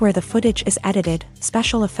 This is where the footage is edited,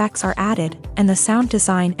 special effects are added, and the sound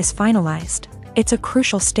design is finalized. It's a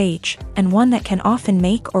crucial stage, and one that can often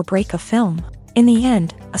make or break a film. In the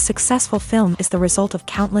end, a successful film is the result of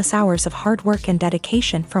countless hours of hard work and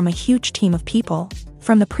dedication from a huge team of people.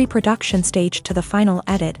 From the pre-production stage to the final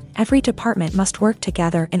edit, every department must work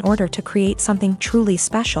together in order to create something truly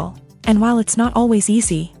special. And while it's not always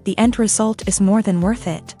easy, the end result is more than worth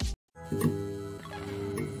it.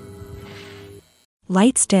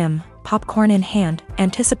 Lights dim, popcorn in hand,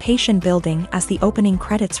 anticipation building as the opening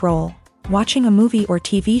credits roll. Watching a movie or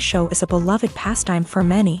TV show is a beloved pastime for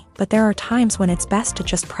many, but there are times when it's best to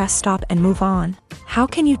just press stop and move on. How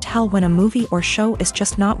can you tell when a movie or show is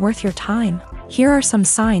just not worth your time? Here are some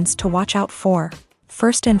signs to watch out for.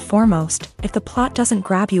 First and foremost, if the plot doesn't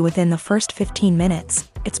grab you within the first 15 minutes,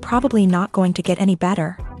 it's probably not going to get any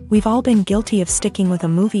better. We've all been guilty of sticking with a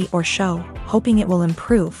movie or show, hoping it will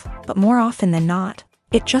improve, but more often than not,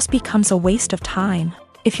 it just becomes a waste of time.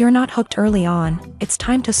 If you're not hooked early on, it's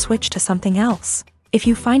time to switch to something else. If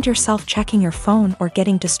you find yourself checking your phone or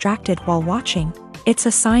getting distracted while watching, it's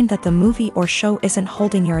a sign that the movie or show isn't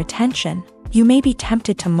holding your attention. You may be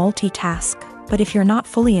tempted to multitask, but if you're not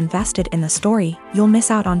fully invested in the story, you'll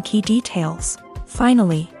miss out on key details.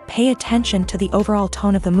 Finally, pay attention to the overall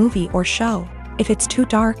tone of the movie or show. If it's too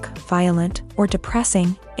dark, violent, or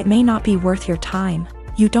depressing, it may not be worth your time.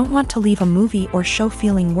 You don't want to leave a movie or show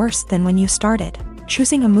feeling worse than when you started.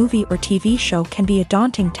 Choosing a movie or TV show can be a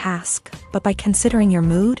daunting task, but by considering your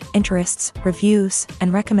mood, interests, reviews,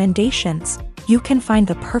 and recommendations, you can find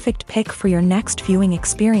the perfect pick for your next viewing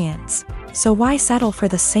experience. So why settle for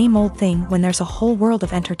the same old thing when there's a whole world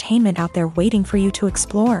of entertainment out there waiting for you to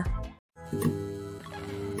explore?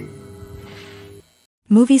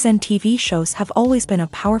 Movies and TV shows have always been a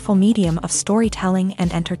powerful medium of storytelling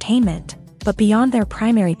and entertainment, but beyond their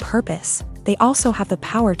primary purpose, they also have the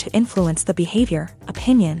power to influence the behavior,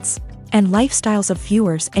 opinions, and lifestyles of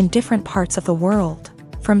viewers in different parts of the world.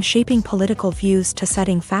 From shaping political views to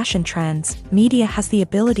setting fashion trends, media has the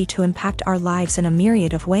ability to impact our lives in a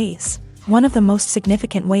myriad of ways. One of the most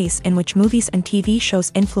significant ways in which movies and TV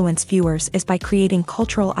shows influence viewers is by creating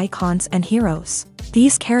cultural icons and heroes.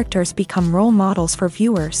 These characters become role models for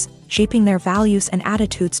viewers, shaping their values and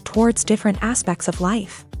attitudes towards different aspects of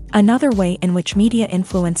life. Another way in which media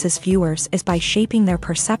influences viewers is by shaping their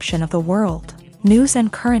perception of the world. News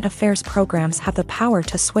and current affairs programs have the power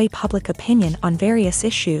to sway public opinion on various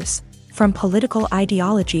issues, from political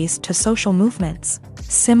ideologies to social movements.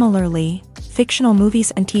 Similarly, fictional movies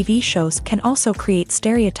and TV shows can also create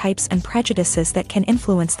stereotypes and prejudices that can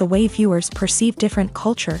influence the way viewers perceive different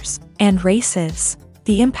cultures and races.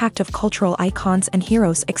 The impact of cultural icons and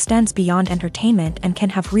heroes extends beyond entertainment and can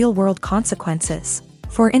have real-world consequences.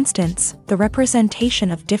 For instance, the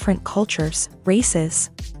representation of different cultures, races,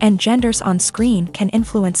 and genders on screen can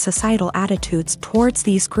influence societal attitudes towards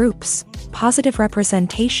these groups. Positive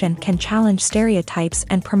representation can challenge stereotypes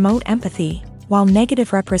and promote empathy, while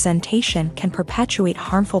negative representation can perpetuate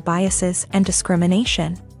harmful biases and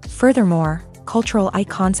discrimination. Furthermore, cultural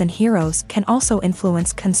icons and heroes can also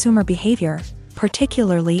influence consumer behavior,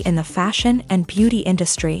 particularly in the fashion and beauty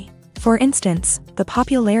industry. For instance, the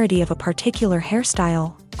popularity of a particular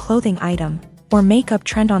hairstyle, clothing item, or makeup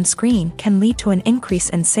trend on screen can lead to an increase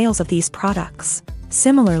in sales of these products.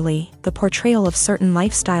 Similarly, the portrayal of certain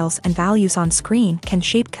lifestyles and values on screen can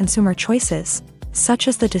shape consumer choices, such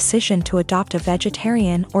as the decision to adopt a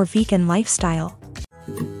vegetarian or vegan lifestyle.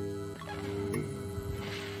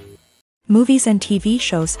 Movies and TV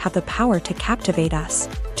shows have the power to captivate us,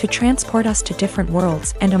 to transport us to different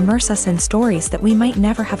worlds and immerse us in stories that we might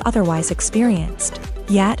never have otherwise experienced.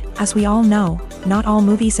 Yet, as we all know, not all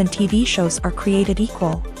movies and TV shows are created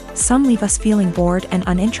equal. Some leave us feeling bored and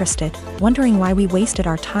uninterested, wondering why we wasted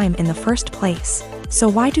our time in the first place. So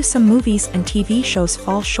why do some movies and TV shows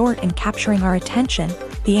fall short in capturing our attention?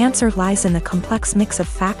 The answer lies in the complex mix of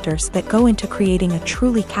factors that go into creating a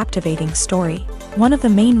truly captivating story. One of the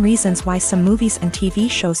main reasons why some movies and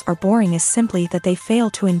TV shows are boring is simply that they fail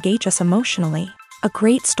to engage us emotionally. A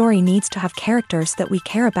great story needs to have characters that we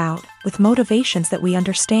care about, with motivations that we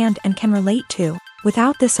understand and can relate to.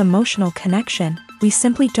 Without this emotional connection, we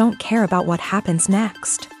simply don't care about what happens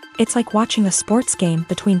next. It's like watching a sports game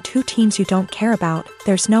between two teams you don't care about.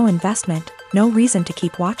 There's no investment, no reason to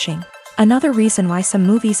keep watching. Another reason why some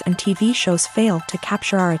movies and TV shows fail to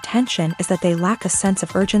capture our attention is that they lack a sense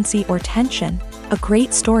of urgency or tension. A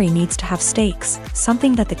great story needs to have stakes,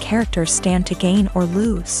 something that the characters stand to gain or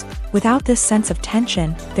lose. Without this sense of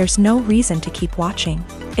tension, there's no reason to keep watching.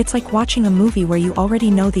 It's like watching a movie where you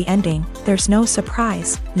already know the ending. There's no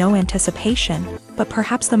surprise, no anticipation. But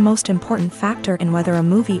perhaps the most important factor in whether a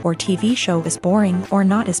movie or TV show is boring or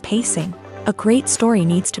not is pacing. A great story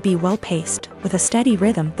needs to be well-paced, with a steady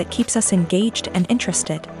rhythm that keeps us engaged and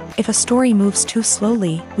interested. If a story moves too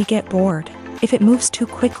slowly, we get bored. If it moves too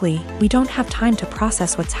quickly, we don't have time to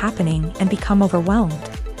process what's happening and become overwhelmed.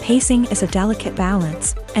 Pacing is a delicate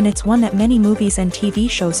balance, and it's one that many movies and TV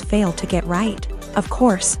shows fail to get right. Of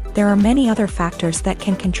course, there are many other factors that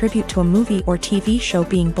can contribute to a movie or TV show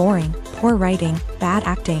being boring: poor writing, bad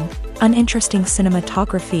acting, uninteresting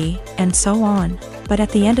cinematography, and so on. But at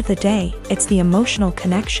the end of the day, it's the emotional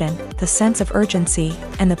connection, the sense of urgency,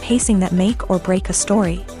 and the pacing that make or break a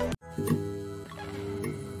story.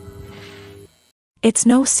 It's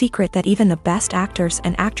no secret that even the best actors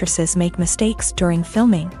and actresses make mistakes during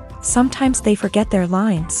filming. Sometimes they forget their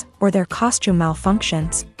lines, or their costume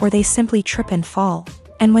malfunctions, or they simply trip and fall.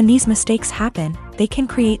 And when these mistakes happen, they can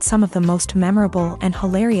create some of the most memorable and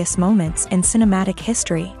hilarious moments in cinematic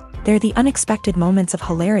history. They're the unexpected moments of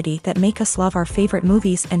hilarity that make us love our favorite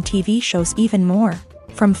movies and TV shows even more.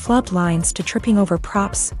 From flubbed lines to tripping over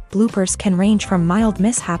props, bloopers can range from mild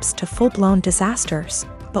mishaps to full-blown disasters.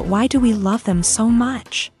 But why do we love them so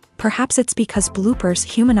much? Perhaps it's because bloopers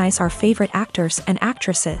humanize our favorite actors and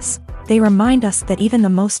actresses. They remind us that even the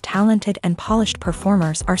most talented and polished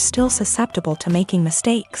performers are still susceptible to making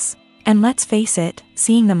mistakes. And let's face it,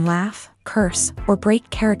 seeing them laugh, curse, or break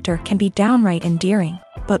character can be downright endearing.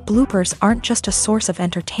 But bloopers aren't just a source of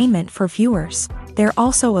entertainment for viewers. They're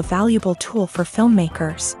also a valuable tool for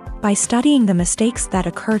filmmakers. By studying the mistakes that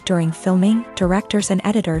occur during filming, directors and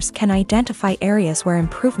editors can identify areas where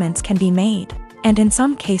improvements can be made. And in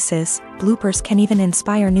some cases, bloopers can even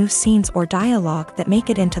inspire new scenes or dialogue that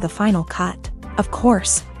make it into the final cut. Of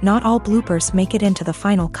course, not all bloopers make it into the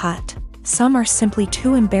final cut. Some are simply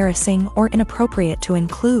too embarrassing or inappropriate to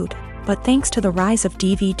include. But thanks to the rise of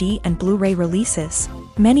DVD and Blu-ray releases,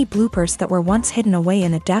 many bloopers that were once hidden away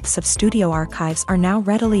in the depths of studio archives are now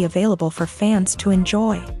readily available for fans to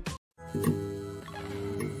enjoy.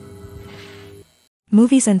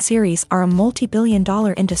 Movies and series are a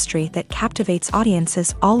multi-billion-dollar industry that captivates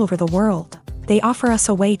audiences all over the world. They offer us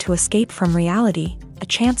a way to escape from reality, a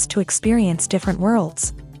chance to experience different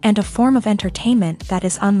worlds, and a form of entertainment that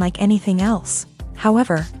is unlike anything else.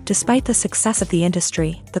 However, despite the success of the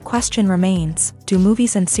industry, the question remains, do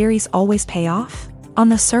movies and series always pay off? On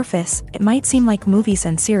the surface, it might seem like movies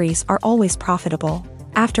and series are always profitable.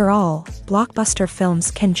 After all, blockbuster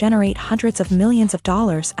films can generate hundreds of millions of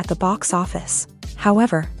dollars at the box office.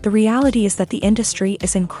 However, the reality is that the industry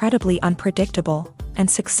is incredibly unpredictable, and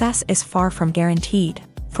success is far from guaranteed.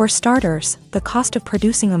 For starters, the cost of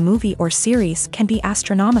producing a movie or series can be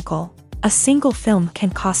astronomical. A single film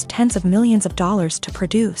can cost tens of millions of dollars to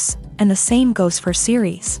produce, and the same goes for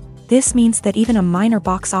series. This means that even a minor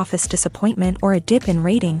box office disappointment or a dip in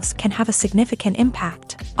ratings can have a significant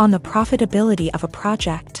impact on the profitability of a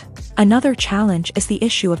project. Another challenge is the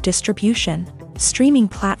issue of distribution. Streaming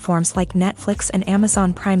platforms like Netflix and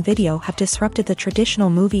Amazon Prime Video have disrupted the traditional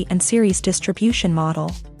movie and series distribution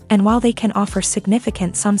model. And while they can offer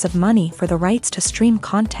significant sums of money for the rights to stream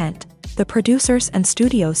content, the producers and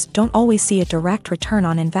studios don't always see a direct return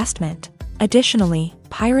on investment. Additionally,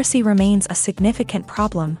 piracy remains a significant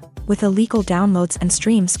problem, with illegal downloads and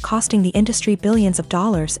streams costing the industry billions of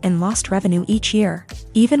dollars in lost revenue each year.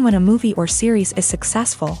 Even when a movie or series is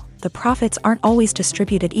successful, the profits aren't always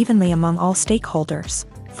distributed evenly among all stakeholders.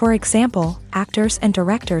 For example, actors and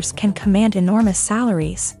directors can command enormous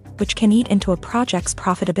salaries, which can eat into a project's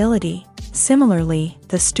profitability. Similarly,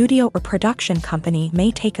 the studio or production company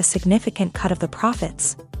may take a significant cut of the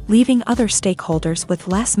profits, leaving other stakeholders with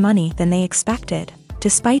less money than they expected.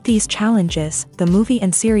 Despite these challenges, the movie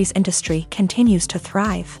and series industry continues to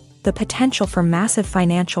thrive. The potential for massive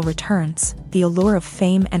financial returns, the allure of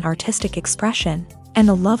fame and artistic expression, and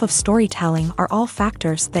the love of storytelling are all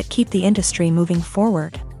factors that keep the industry moving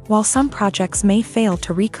forward. While some projects may fail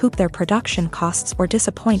to recoup their production costs or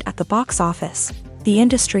disappoint at the box office, the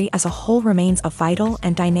industry as a whole remains a vital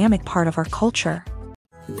and dynamic part of our culture.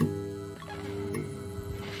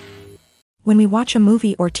 When we watch a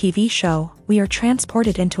movie or TV show, we are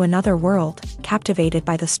transported into another world, captivated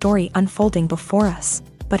by the story unfolding before us.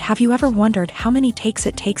 But have you ever wondered how many takes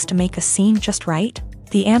it takes to make a scene just right?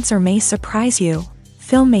 The answer may surprise you.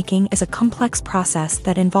 Filmmaking is a complex process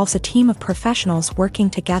that involves a team of professionals working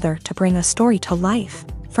together to bring a story to life.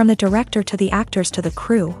 From the director to the actors to the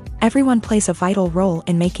crew, everyone plays a vital role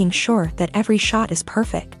in making sure that every shot is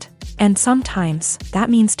perfect. And sometimes, that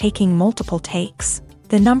means taking multiple takes.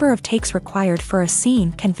 The number of takes required for a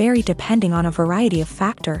scene can vary depending on a variety of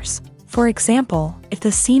factors. For example, if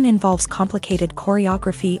the scene involves complicated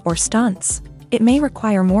choreography or stunts, it may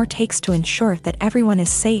require more takes to ensure that everyone is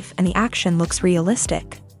safe and the action looks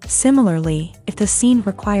realistic. Similarly, if the scene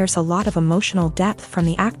requires a lot of emotional depth from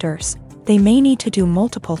the actors, they may need to do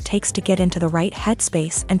multiple takes to get into the right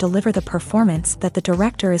headspace and deliver the performance that the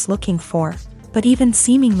director is looking for. But even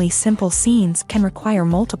seemingly simple scenes can require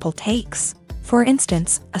multiple takes. For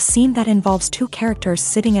instance, a scene that involves two characters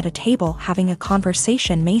sitting at a table having a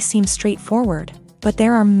conversation may seem straightforward, but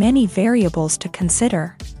there are many variables to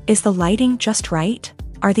consider. Is the lighting just right?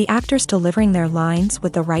 Are the actors delivering their lines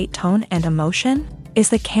with the right tone and emotion? Is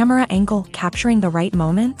the camera angle capturing the right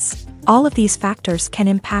moments? All of these factors can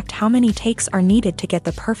impact how many takes are needed to get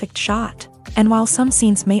the perfect shot. And while some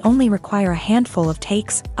scenes may only require a handful of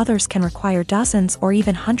takes, others can require dozens or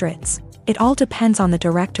even hundreds. It all depends on the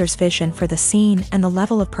director's vision for the scene and the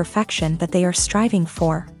level of perfection that they are striving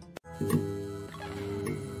for.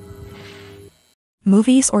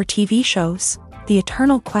 Movies or TV shows? The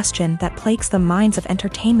eternal question that plagues the minds of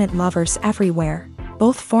entertainment lovers everywhere.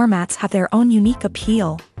 Both formats have their own unique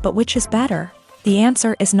appeal, but which is better? The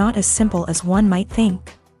answer is not as simple as one might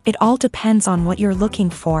think. It all depends on what you're looking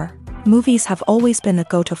for. Movies have always been the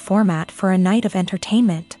go-to format for a night of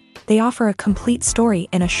entertainment. They offer a complete story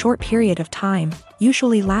in a short period of time,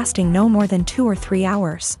 usually lasting no more than 2 or 3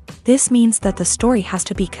 hours. This means that the story has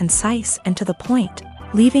to be concise and to the point,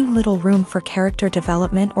 leaving little room for character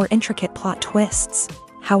development or intricate plot twists.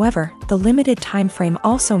 However, the limited time frame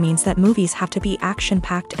also means that movies have to be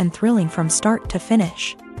action-packed and thrilling from start to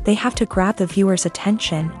finish. They have to grab the viewer's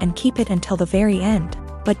attention and keep it until the very end.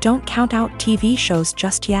 But don't count out TV shows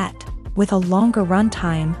just yet. With a longer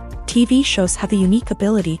runtime, TV shows have the unique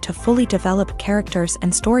ability to fully develop characters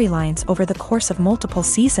and storylines over the course of multiple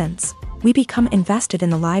seasons. We become invested in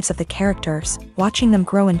the lives of the characters, watching them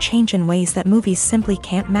grow and change in ways that movies simply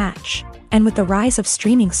can't match. And with the rise of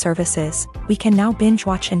streaming services, we can now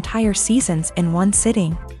binge-watch entire seasons in one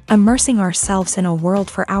sitting, immersing ourselves in a world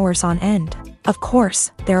for hours on end. Of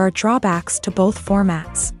course, there are drawbacks to both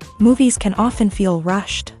formats. Movies can often feel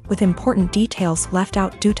rushed, with important details left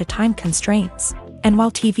out due to time constraints. And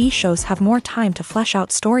while TV shows have more time to flesh out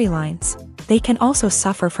storylines, they can also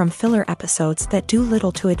suffer from filler episodes that do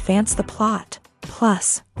little to advance the plot.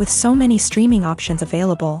 Plus, with so many streaming options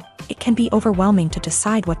available, it can be overwhelming to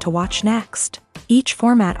decide what to watch next. Each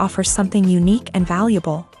format offers something unique and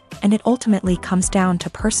valuable, and it ultimately comes down to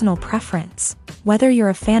personal preference. Whether you're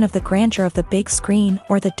a fan of the grandeur of the big screen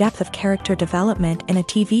or the depth of character development in a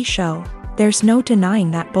TV show, there's no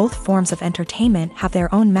denying that both forms of entertainment have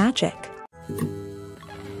their own magic.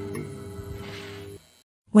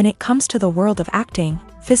 When it comes to the world of acting,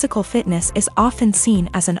 physical fitness is often seen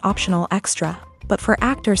as an optional extra. But for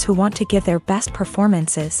actors who want to give their best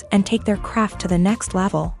performances and take their craft to the next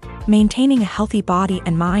level, maintaining a healthy body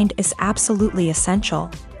and mind is absolutely essential.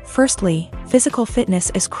 Firstly, physical fitness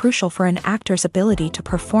is crucial for an actor's ability to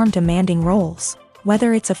perform demanding roles.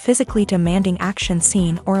 Whether it's a physically demanding action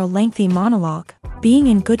scene or a lengthy monologue, being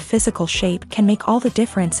in good physical shape can make all the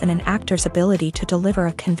difference in an actor's ability to deliver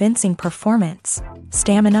a convincing performance.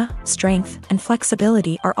 Stamina, strength, and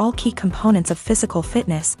flexibility are all key components of physical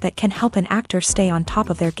fitness that can help an actor stay on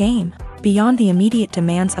top of their game. Beyond the immediate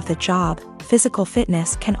demands of the job, physical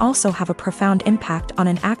fitness can also have a profound impact on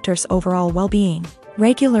an actor's overall well-being.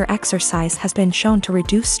 Regular exercise has been shown to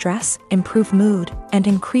reduce stress, improve mood, and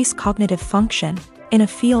increase cognitive function. In a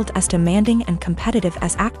field as demanding and competitive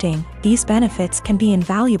as acting, these benefits can be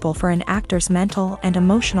invaluable for an actor's mental and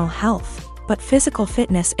emotional health. But physical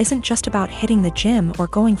fitness isn't just about hitting the gym or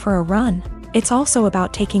going for a run. It's also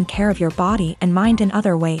about taking care of your body and mind in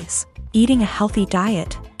other ways. Eating a healthy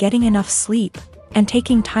diet, getting enough sleep, and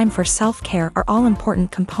taking time for self-care are all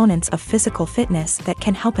important components of physical fitness that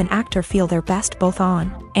can help an actor feel their best both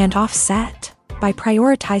on and off set. By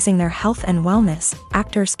prioritizing their health and wellness,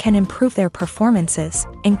 actors can improve their performances,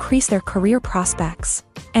 increase their career prospects,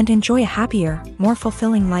 and enjoy a happier, more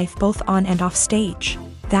fulfilling life both on and off stage.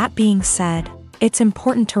 That being said, it's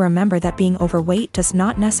important to remember that being overweight does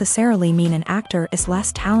not necessarily mean an actor is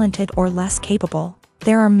less talented or less capable.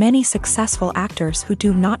 There are many successful actors who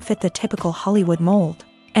do not fit the typical Hollywood mold,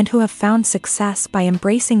 and who have found success by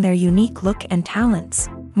embracing their unique look and talents.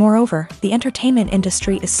 Moreover, the entertainment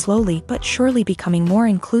industry is slowly but surely becoming more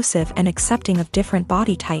inclusive and accepting of different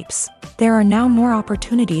body types. There are now more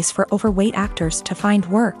opportunities for overweight actors to find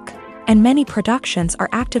work, and many productions are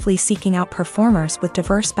actively seeking out performers with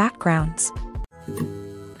diverse backgrounds.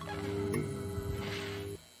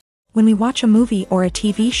 When we watch a movie or a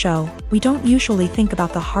TV show, we don't usually think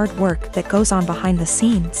about the hard work that goes on behind the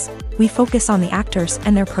scenes. We focus on the actors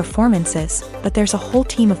and their performances, but there's a whole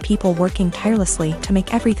team of people working tirelessly to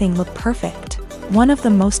make everything look perfect. One of the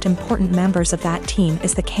most important members of that team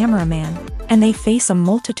is the cameraman, and they face a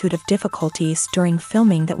multitude of difficulties during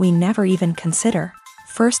filming that we never even consider.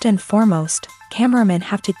 First and foremost, cameramen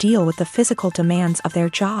have to deal with the physical demands of their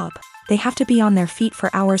job. They have to be on their feet for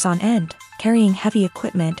hours on end, carrying heavy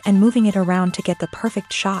equipment and moving it around to get the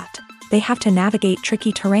perfect shot. They have to navigate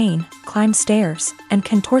tricky terrain, climb stairs, and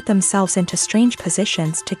contort themselves into strange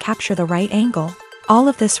positions to capture the right angle. All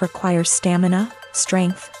of this requires stamina,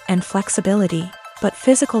 strength, and flexibility. But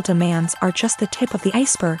physical demands are just the tip of the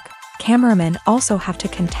iceberg. Cameramen also have to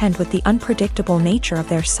contend with the unpredictable nature of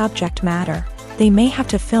their subject matter. They may have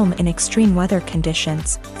to film in extreme weather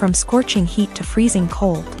conditions, from scorching heat to freezing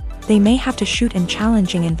cold. They may have to shoot in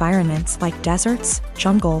challenging environments like deserts,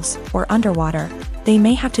 jungles, or underwater. They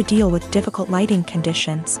may have to deal with difficult lighting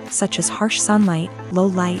conditions, such as harsh sunlight, low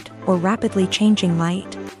light, or rapidly changing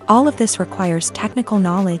light. All of this requires technical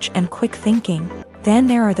knowledge and quick thinking. Then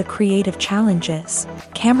there are the creative challenges.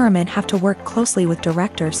 Cameramen have to work closely with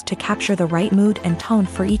directors to capture the right mood and tone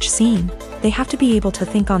for each scene. They have to be able to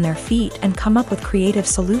think on their feet and come up with creative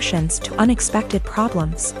solutions to unexpected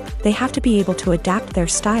problems. They have to be able to adapt their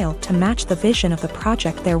style to match the vision of the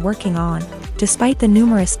project they're working on. Despite the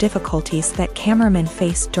numerous difficulties that cameramen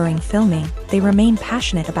face during filming, they remain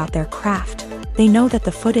passionate about their craft. They know that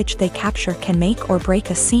the footage they capture can make or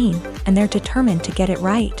break a scene, and they're determined to get it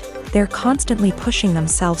right. They're constantly pushing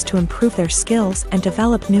themselves to improve their skills and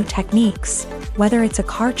develop new techniques. Whether it's a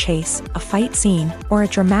car chase, a fight scene, or a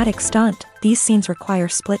dramatic stunt, these scenes require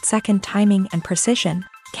split-second timing and precision.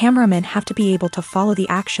 Cameramen have to be able to follow the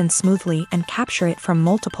action smoothly and capture it from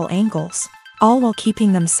multiple angles, all while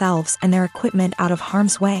keeping themselves and their equipment out of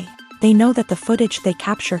harm's way. They know that the footage they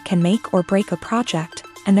capture can make or break a project,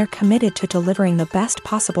 and they're committed to delivering the best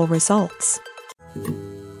possible results.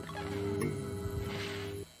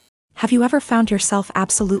 Have you ever found yourself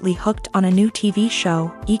absolutely hooked on a new TV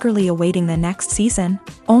show, eagerly awaiting the next season,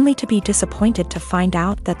 only to be disappointed to find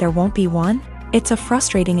out that there won't be one? It's a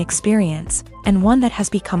frustrating experience, and one that has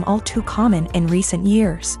become all too common in recent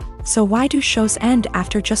years. So why do shows end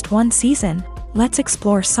after just one season? Let's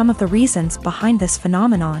explore some of the reasons behind this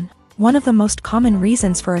phenomenon. One of the most common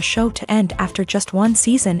reasons for a show to end after just one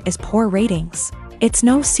season is poor ratings. It's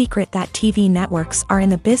no secret that TV networks are in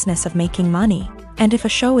the business of making money, and if a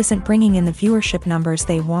show isn't bringing in the viewership numbers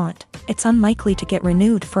they want, it's unlikely to get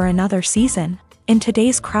renewed for another season. In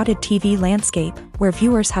today's crowded TV landscape, where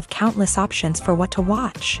viewers have countless options for what to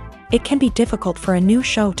watch, it can be difficult for a new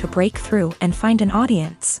show to break through and find an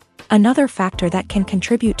audience. Another factor that can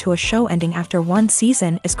contribute to a show ending after one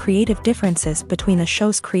season is creative differences between the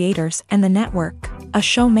show's creators and the network. A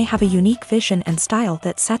show may have a unique vision and style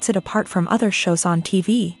that sets it apart from other shows on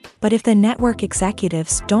TV, but if the network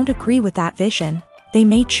executives don't agree with that vision, they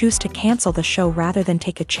may choose to cancel the show rather than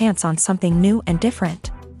take a chance on something new and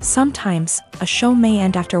different. Sometimes, a show may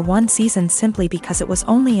end after one season simply because it was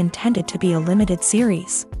only intended to be a limited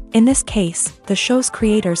series. In this case, the show's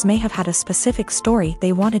creators may have had a specific story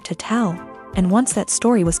they wanted to tell, and once that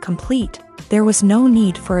story was complete, there was no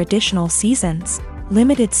need for additional seasons.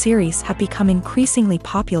 Limited series have become increasingly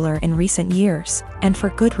popular in recent years, and for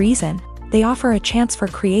good reason. They offer a chance for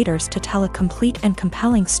creators to tell a complete and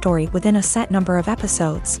compelling story within a set number of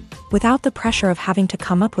episodes, without the pressure of having to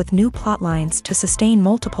come up with new plotlines to sustain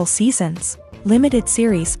multiple seasons. Limited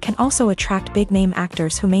series can also attract big-name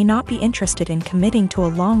actors who may not be interested in committing to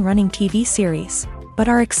a long-running TV series, but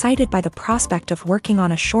are excited by the prospect of working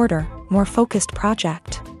on a shorter, more focused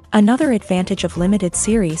project. Another advantage of limited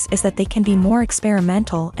series is that they can be more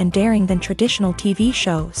experimental and daring than traditional TV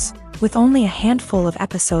shows. With only a handful of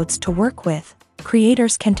episodes to work with,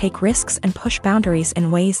 creators can take risks and push boundaries in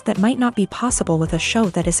ways that might not be possible with a show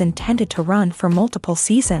that is intended to run for multiple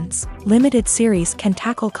seasons. Limited series can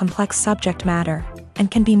tackle complex subject matter, and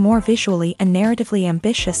can be more visually and narratively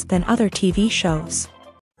ambitious than other TV shows.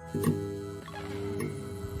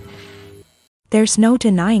 There's no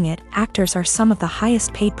denying it, actors are some of the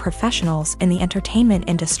highest paid professionals in the entertainment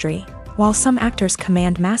industry. While some actors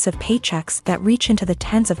command massive paychecks that reach into the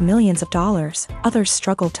tens of millions of dollars, others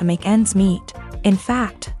struggle to make ends meet. In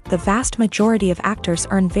fact, the vast majority of actors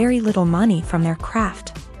earn very little money from their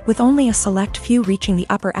craft, with only a select few reaching the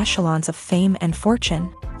upper echelons of fame and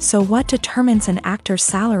fortune. So what determines an actor's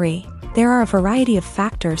salary? There are a variety of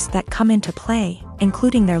factors that come into play,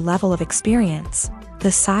 including their level of experience,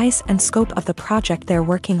 the size and scope of the project they're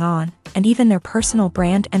working on, and even their personal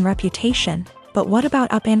brand and reputation. But what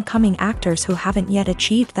about up-and-coming actors who haven't yet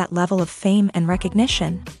achieved that level of fame and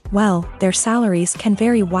recognition? Well, their salaries can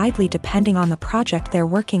vary widely depending on the project they're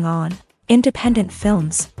working on. Independent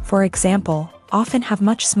films, for example, often have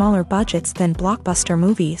much smaller budgets than blockbuster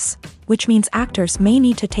movies, which means actors may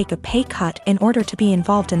need to take a pay cut in order to be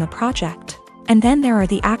involved in the project. And then there are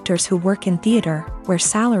the actors who work in theater, where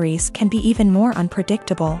salaries can be even more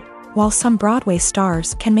unpredictable. While some Broadway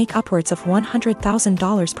stars can make upwards of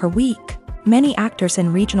 $100,000 per week, many actors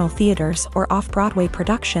in regional theaters or off-Broadway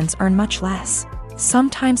productions earn much less,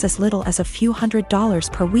 sometimes as little as a few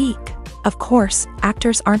 $100s per week. Of course,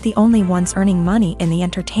 actors aren't the only ones earning money in the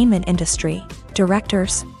entertainment industry.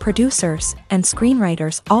 Directors, producers, and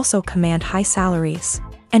screenwriters also command high salaries.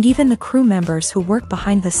 And even the crew members who work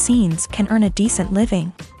behind the scenes can earn a decent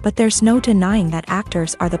living. But there's no denying that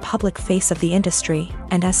actors are the public face of the industry,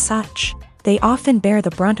 and as such, they often bear the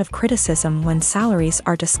brunt of criticism when salaries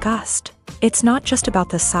are discussed. It's not just about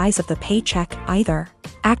the size of the paycheck, either.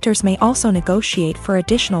 Actors may also negotiate for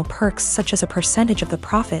additional perks such as a percentage of the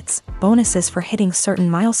profits, bonuses for hitting certain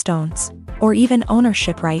milestones, or even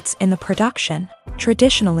ownership rights in the production.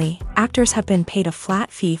 Traditionally, actors have been paid a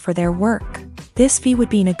flat fee for their work. This fee would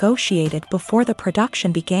be negotiated before the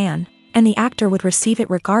production began, and the actor would receive it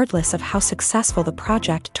regardless of how successful the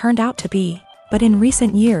project turned out to be. But in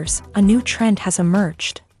recent years, a new trend has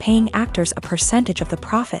emerged, paying actors a percentage of the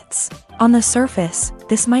profits. On the surface,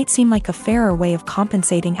 this might seem like a fairer way of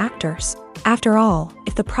compensating actors. After all,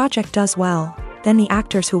 if the project does well, then the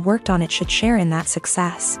actors who worked on it should share in that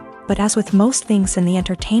success. But as with most things in the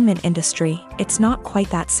entertainment industry, it's not quite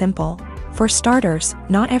that simple. For starters,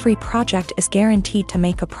 not every project is guaranteed to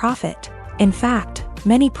make a profit. In fact,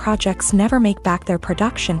 many projects never make back their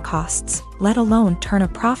production costs, let alone turn a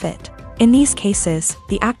profit. In these cases,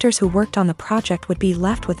 the actors who worked on the project would be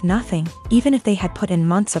left with nothing, even if they had put in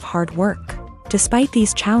months of hard work. Despite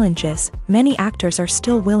these challenges, many actors are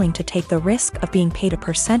still willing to take the risk of being paid a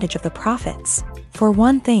percentage of the profits. For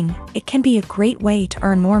one thing, it can be a great way to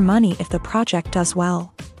earn more money if the project does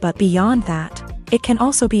well. But beyond that, it can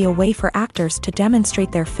also be a way for actors to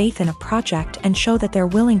demonstrate their faith in a project and show that they're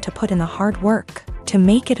willing to put in the hard work to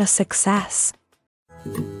make it a success.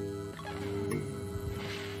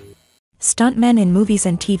 Stuntmen in movies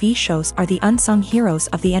and TV shows are the unsung heroes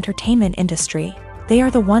of the entertainment industry. They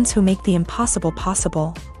are the ones who make the impossible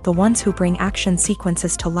possible, the ones who bring action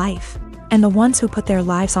sequences to life, and the ones who put their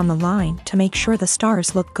lives on the line to make sure the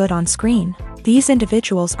stars look good on screen. These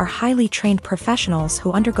individuals are highly trained professionals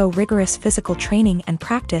who undergo rigorous physical training and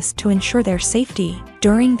practice to ensure their safety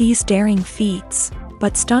during these daring feats.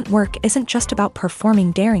 But stunt work isn't just about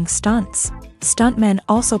performing daring stunts. Stuntmen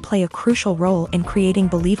also play a crucial role in creating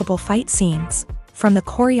believable fight scenes. From the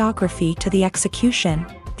choreography to the execution,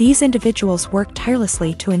 these individuals work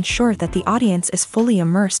tirelessly to ensure that the audience is fully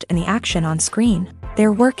immersed in the action on screen.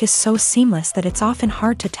 Their work is so seamless that it's often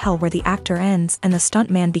hard to tell where the actor ends and the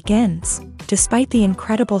stuntman begins. Despite the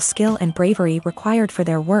incredible skill and bravery required for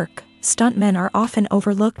their work, stuntmen are often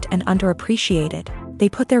overlooked and underappreciated. They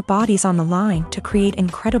put their bodies on the line to create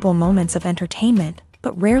incredible moments of entertainment,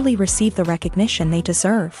 but rarely receive the recognition they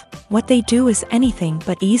deserve. What they do is anything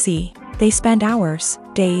but easy. They spend hours,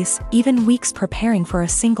 days, even weeks preparing for a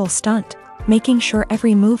single stunt, making sure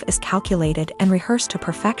every move is calculated and rehearsed to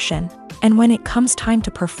perfection. And when it comes time to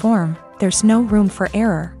perform, there's no room for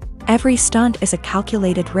error. Every stunt is a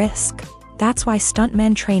calculated risk. That's why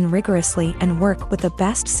stuntmen train rigorously and work with the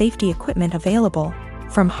best safety equipment available,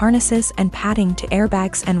 from harnesses and padding to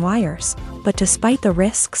airbags and wires. But despite the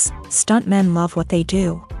risks, stuntmen love what they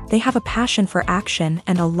do. They have a passion for action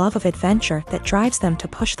and a love of adventure that drives them to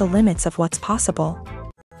push the limits of what's possible.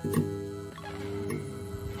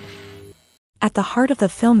 At the heart of the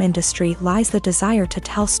film industry lies the desire to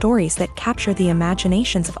tell stories that capture the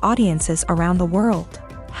imaginations of audiences around the world.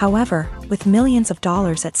 However, with millions of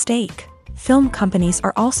dollars at stake, film companies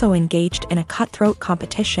are also engaged in a cutthroat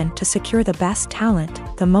competition to secure the best talent,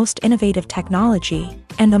 the most innovative technology,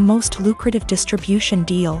 and the most lucrative distribution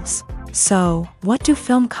deals. So, what do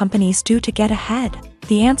film companies do to get ahead?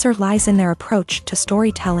 The answer lies in their approach to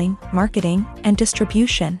storytelling, marketing, and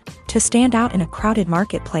distribution. To stand out in a crowded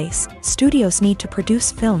marketplace, studios need to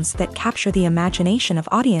produce films that capture the imagination of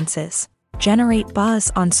audiences, generate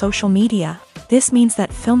buzz on social media. This means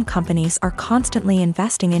that film companies are constantly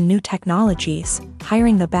investing in new technologies,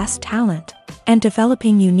 hiring the best talent, and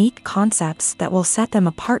developing unique concepts that will set them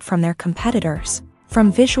apart from their competitors. From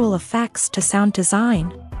visual effects to sound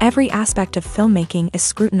design, every aspect of filmmaking is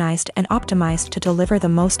scrutinized and optimized to deliver the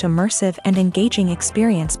most immersive and engaging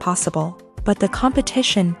experience possible. But the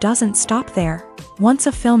competition doesn't stop there. Once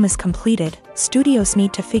a film is completed, studios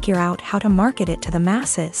need to figure out how to market it to the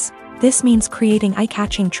masses. This means creating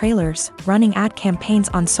eye-catching trailers, running ad campaigns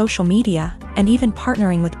on social media, and even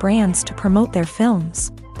partnering with brands to promote their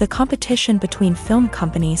films. The competition between film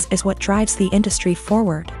companies is what drives the industry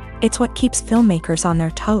forward. It's what keeps filmmakers on their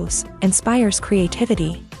toes, inspires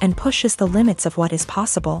creativity, and pushes the limits of what is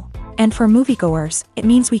possible. And for moviegoers, it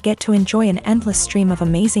means we get to enjoy an endless stream of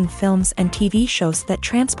amazing films and TV shows that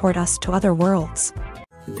transport us to other worlds.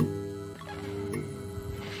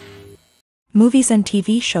 Movies and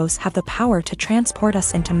TV shows have the power to transport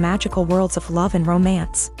us into magical worlds of love and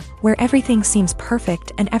romance, where everything seems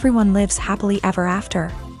perfect and everyone lives happily ever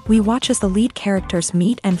after. We watch as the lead characters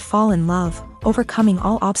meet and fall in love, overcoming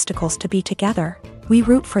all obstacles to be together. We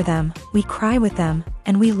root for them, we cry with them,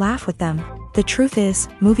 and we laugh with them. The truth is,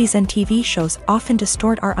 movies and TV shows often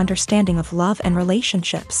distort our understanding of love and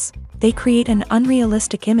relationships. They create an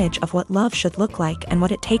unrealistic image of what love should look like and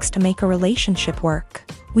what it takes to make a relationship work.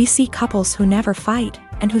 We see couples who never fight,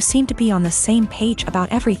 and who seem to be on the same page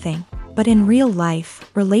about everything. But in real life,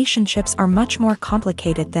 relationships are much more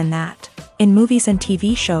complicated than that. In movies and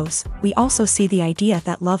TV shows, we also see the idea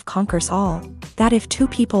that love conquers all. That if two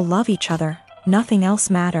people love each other, nothing else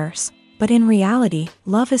matters. But in reality,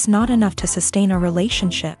 love is not enough to sustain a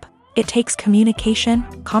relationship. It takes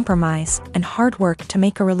communication, compromise, and hard work to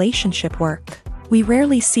make a relationship work. We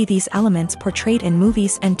rarely see these elements portrayed in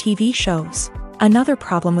movies and TV shows. Another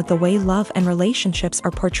problem with the way love and relationships are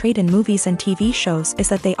portrayed in movies and TV shows is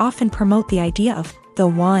that they often promote the idea of the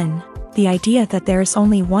one. The idea that there is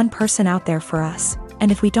only one person out there for us,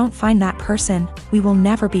 and if we don't find that person, we will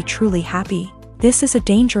never be truly happy. This is a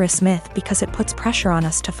dangerous myth because it puts pressure on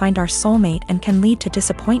us to find our soulmate and can lead to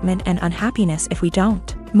disappointment and unhappiness if we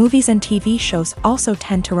don't. Movies and TV shows also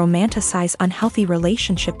tend to romanticize unhealthy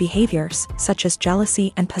relationship behaviors, such as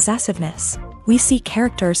jealousy and possessiveness. We see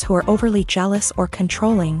characters who are overly jealous or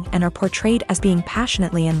controlling and are portrayed as being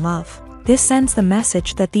passionately in love. This sends the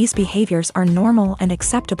message that these behaviors are normal and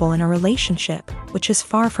acceptable in a relationship, which is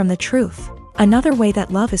far from the truth. Another way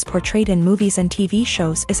that love is portrayed in movies and TV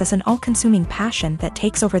shows is as an all-consuming passion that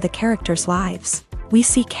takes over the characters' lives. We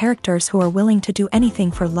see characters who are willing to do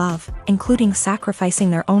anything for love, including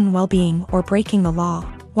sacrificing their own well-being or breaking the law.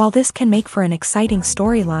 While this can make for an exciting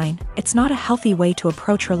storyline, it's not a healthy way to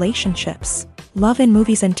approach relationships. Love in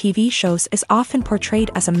movies and TV shows is often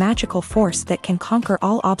portrayed as a magical force that can conquer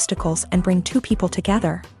all obstacles and bring two people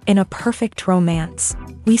together in a perfect romance.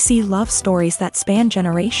 We see love stories that span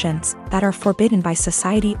generations, that are forbidden by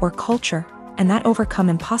society or culture, and that overcome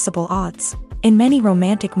impossible odds. In many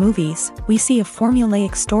romantic movies, we see a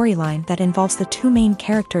formulaic storyline that involves the two main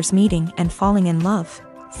characters meeting and falling in love,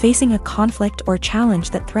 facing a conflict or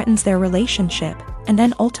challenge that threatens their relationship, and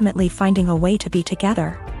then ultimately finding a way to be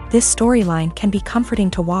together. This storyline can be comforting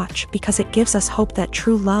to watch because it gives us hope that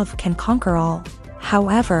true love can conquer all.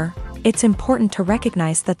 However, it's important to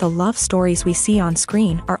recognize that the love stories we see on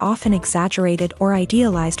screen are often exaggerated or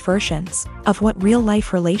idealized versions of what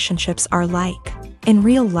real-life relationships are like. In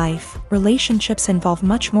real life, relationships involve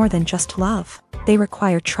much more than just love. They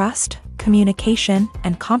require trust, communication,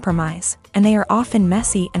 and compromise, and they are often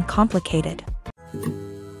messy and complicated.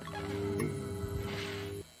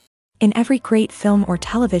 In every great film or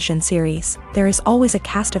television series, there is always a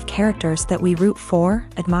cast of characters that we root for,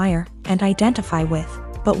 admire, and identify with.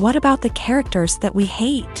 But what about the characters that we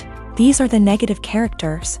hate? These are the negative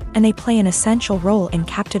characters, and they play an essential role in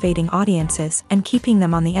captivating audiences and keeping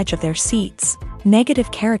them on the edge of their seats.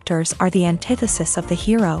 Negative characters are the antithesis of the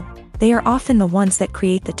hero. They are often the ones that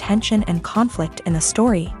create the tension and conflict in the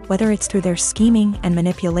story, whether it's through their scheming and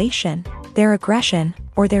manipulation, their aggression,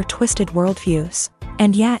 or their twisted worldviews.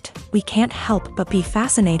 And yet, we can't help but be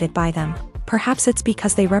fascinated by them. Perhaps it's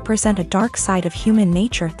because they represent a dark side of human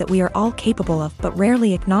nature that we are all capable of but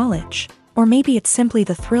rarely acknowledge. Or maybe it's simply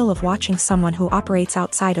the thrill of watching someone who operates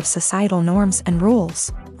outside of societal norms and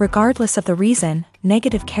rules. Regardless of the reason,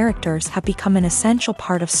 negative characters have become an essential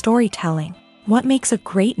part of storytelling. What makes a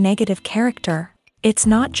great negative character? It's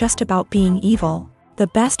not just about being evil. The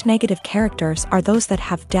best negative characters are those that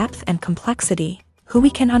have depth and complexity, who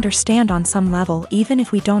we can understand on some level even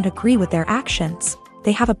if we don't agree with their actions.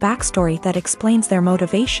 They have a backstory that explains their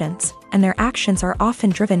motivations, and their actions are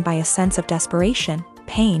often driven by a sense of desperation,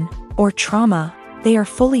 pain, or trauma. They are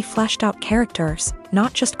fully fleshed out characters,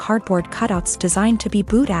 not just cardboard cutouts designed to be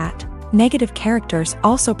booed at. Negative characters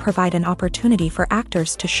also provide an opportunity for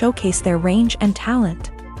actors to showcase their range and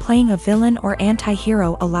talent. Playing a villain or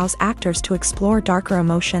anti-hero allows actors to explore darker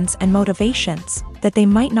emotions and motivations that they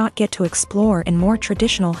might not get to explore in more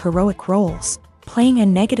traditional heroic roles. Playing a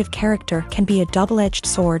negative character can be a double-edged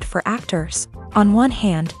sword for actors. On one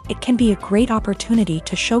hand, it can be a great opportunity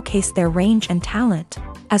to showcase their range and talent,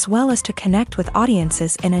 as well as to connect with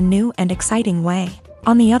audiences in a new and exciting way.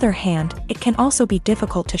 On the other hand, it can also be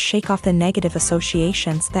difficult to shake off the negative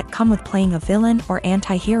associations that come with playing a villain or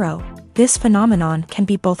anti-hero. This phenomenon can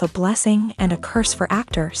be both a blessing and a curse for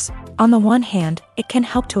actors. On the one hand, it can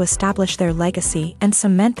help to establish their legacy and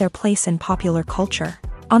cement their place in popular culture.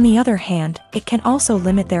 On the other hand, it can also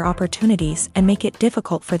limit their opportunities and make it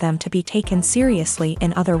difficult for them to be taken seriously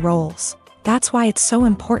in other roles. That's why it's so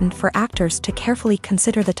important for actors to carefully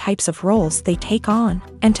consider the types of roles they take on,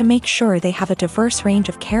 and to make sure they have a diverse range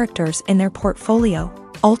of characters in their portfolio.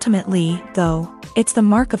 Ultimately, though, it's the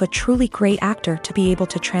mark of a truly great actor to be able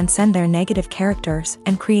to transcend their negative characters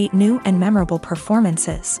and create new and memorable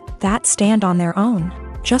performances that stand on their own.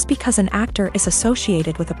 Just because an actor is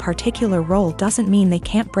associated with a particular role doesn't mean they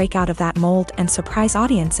can't break out of that mold and surprise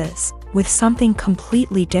audiences with something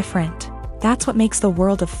completely different. That's what makes the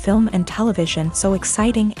world of film and television so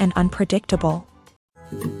exciting and unpredictable.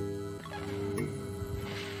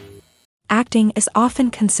 Acting is often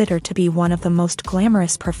considered to be one of the most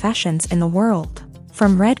glamorous professions in the world.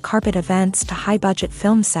 From red carpet events to high-budget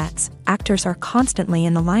film sets, actors are constantly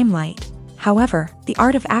in the limelight. However, the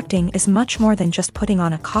art of acting is much more than just putting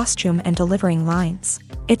on a costume and delivering lines.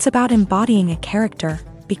 It's about embodying a character,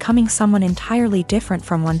 becoming someone entirely different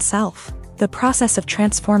from oneself. The process of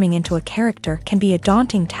transforming into a character can be a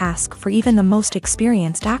daunting task for even the most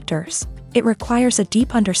experienced actors. It requires a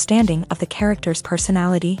deep understanding of the character's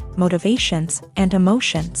personality, motivations, and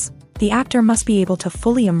emotions. The actor must be able to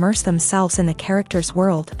fully immerse themselves in the character's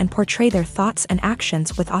world and portray their thoughts and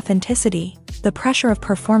actions with authenticity. The pressure of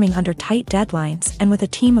performing under tight deadlines and with a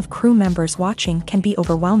team of crew members watching can be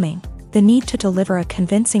overwhelming. The need to deliver a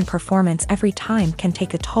convincing performance every time can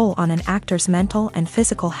take a toll on an actor's mental and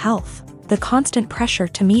physical health. The constant pressure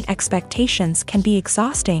to meet expectations can be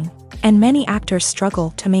exhausting, and many actors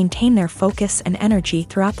struggle to maintain their focus and energy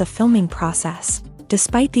throughout the filming process.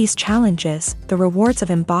 Despite these challenges, the rewards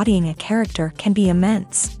of embodying a character can be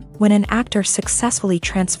immense. When an actor successfully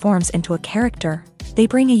transforms into a character, they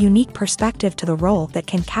bring a unique perspective to the role that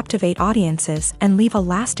can captivate audiences and leave a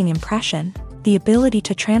lasting impression. The ability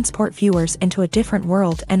to transport viewers into a different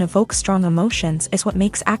world and evoke strong emotions is what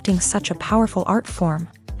makes acting such a powerful art form.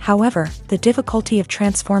 However, the difficulty of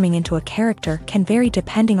transforming into a character can vary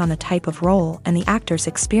depending on the type of role and the actor's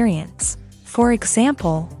experience. For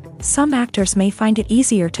example, some actors may find it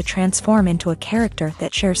easier to transform into a character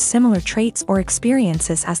that shares similar traits or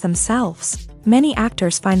experiences as themselves. Many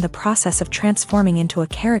actors find the process of transforming into a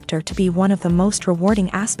character to be one of the most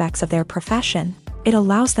rewarding aspects of their profession. It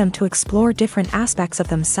allows them to explore different aspects of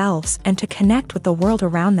themselves and to connect with the world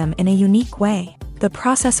around them in a unique way. The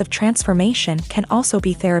process of transformation can also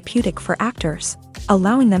be therapeutic for actors,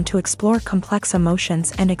 allowing them to explore complex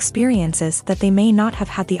emotions and experiences that they may not have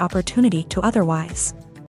had the opportunity to otherwise.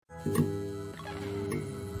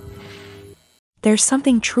 There's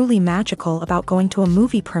something truly magical about going to a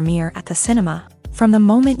movie premiere at the cinema. From the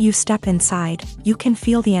moment you step inside, you can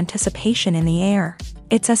feel the anticipation in the air.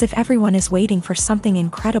 It's as if everyone is waiting for something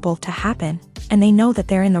incredible to happen, and they know that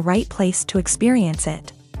they're in the right place to experience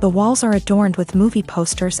it. The walls are adorned with movie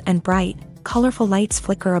posters and bright, colorful lights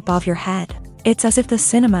flicker above your head. It's as if the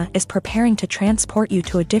cinema is preparing to transport you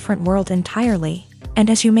to a different world entirely. And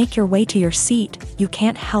as you make your way to your seat, you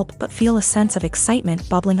can't help but feel a sense of excitement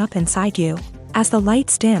bubbling up inside you. As the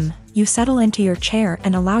lights dim, you settle into your chair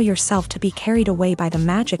and allow yourself to be carried away by the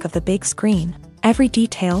magic of the big screen. Every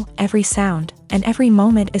detail, every sound, and every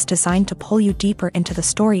moment is designed to pull you deeper into the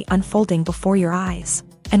story unfolding before your eyes.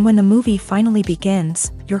 And when the movie finally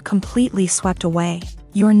begins, you're completely swept away.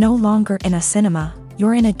 You're no longer in a cinema,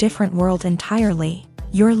 you're in a different world entirely.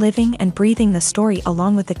 You're living and breathing the story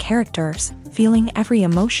along with the characters, feeling every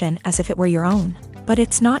emotion as if it were your own. But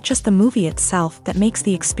it's not just the movie itself that makes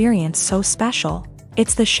the experience so special.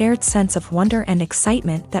 It's the shared sense of wonder and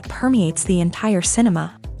excitement that permeates the entire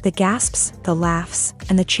cinema. The gasps, the laughs,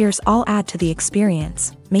 and the cheers all add to the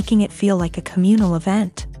experience, making it feel like a communal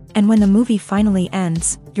event. And when the movie finally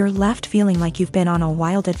ends, you're left feeling like you've been on a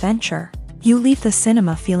wild adventure. You leave the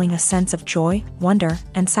cinema feeling a sense of joy, wonder,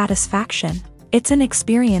 and satisfaction. It's an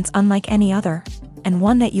experience unlike any other, and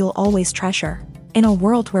one that you'll always treasure. In a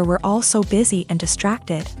world where we're all so busy and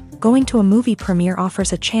distracted, going to a movie premiere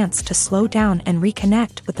offers a chance to slow down and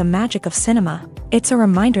reconnect with the magic of cinema. It's a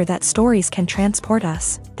reminder that stories can transport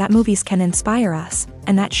us, that movies can inspire us,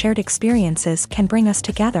 and that shared experiences can bring us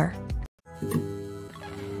together.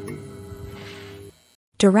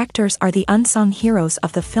 Directors are the unsung heroes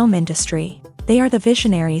of the film industry. They are the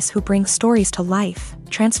visionaries who bring stories to life,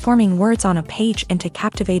 transforming words on a page into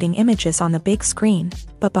captivating images on the big screen.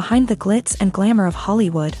 But behind the glitz and glamour of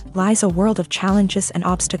Hollywood lies a world of challenges and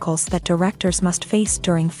obstacles that directors must face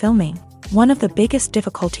during filming. One of the biggest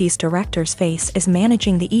difficulties directors face is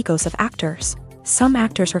managing the egos of actors. Some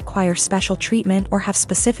actors require special treatment or have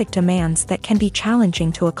specific demands that can be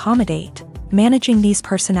challenging to accommodate. Managing these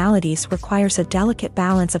personalities requires a delicate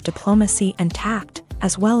balance of diplomacy and tact,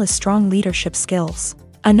 as well as strong leadership skills.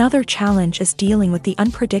 Another challenge is dealing with the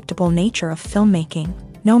unpredictable nature of filmmaking.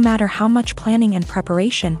 No matter how much planning and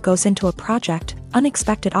preparation goes into a project,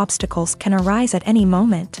 unexpected obstacles can arise at any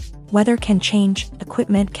moment. Weather can change,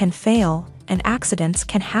 equipment can fail, and accidents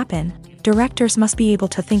can happen. Directors must be able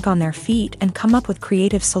to think on their feet and come up with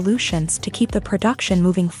creative solutions to keep the production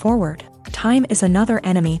moving forward. Time is another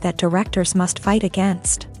enemy that directors must fight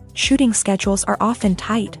against. Shooting schedules are often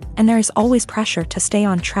tight, and there is always pressure to stay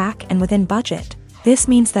on track and within budget. This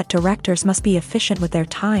means that directors must be efficient with their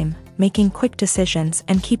time, making quick decisions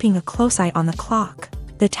and keeping a close eye on the clock.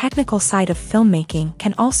 The technical side of filmmaking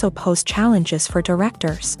can also pose challenges for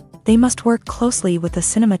directors. They must work closely with the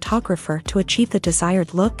cinematographer to achieve the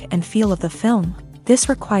desired look and feel of the film. This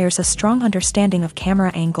requires a strong understanding of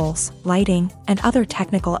camera angles, lighting, and other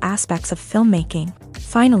technical aspects of filmmaking.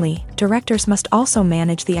 Finally, directors must also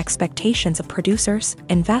manage the expectations of producers,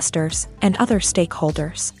 investors, and other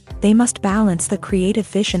stakeholders. They must balance the creative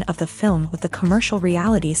vision of the film with the commercial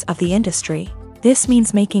realities of the industry. This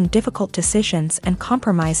means making difficult decisions and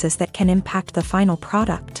compromises that can impact the final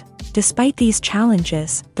product. Despite these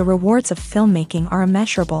challenges, the rewards of filmmaking are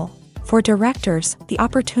immeasurable. For directors, the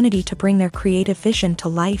opportunity to bring their creative vision to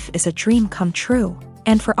life is a dream come true.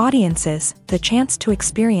 And for audiences, the chance to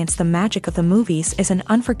experience the magic of the movies is an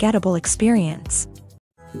unforgettable experience.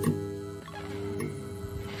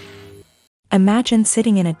 Imagine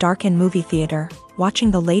sitting in a darkened movie theater,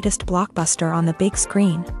 watching the latest blockbuster on the big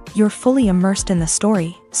screen. You're fully immersed in the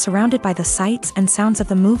story, surrounded by the sights and sounds of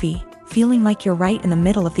the movie, feeling like you're right in the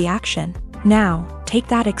middle of the action. Now, take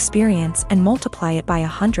that experience and multiply it by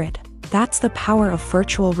 100. That's the power of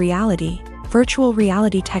virtual reality. Virtual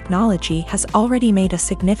reality technology has already made a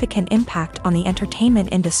significant impact on the entertainment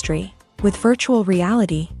industry. With virtual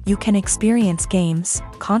reality, you can experience games,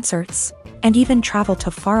 concerts, and even travel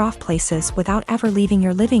to far-off places without ever leaving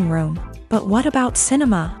your living room. But what about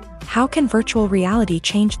cinema? How can virtual reality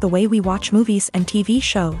change the way we watch movies and TV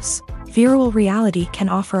shows? Virtual reality can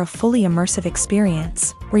offer a fully immersive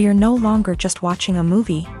experience, where you're no longer just watching a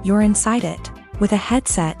movie, you're inside it. With a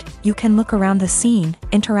headset, you can look around the scene,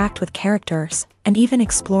 interact with characters, and even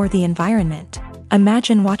explore the environment.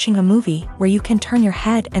 Imagine watching a movie where you can turn your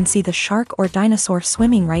head and see the shark or dinosaur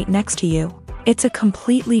swimming right next to you. It's a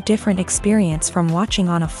completely different experience from watching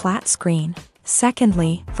on a flat screen.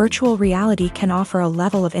 Secondly, virtual reality can offer a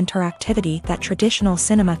level of interactivity that traditional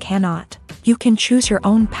cinema cannot. You can choose your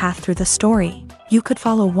own path through the story. You could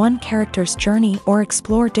follow one character's journey or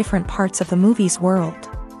explore different parts of the movie's world.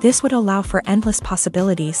 This would allow for endless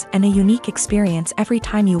possibilities and a unique experience every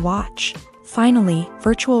time you watch. Finally,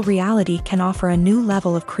 virtual reality can offer a new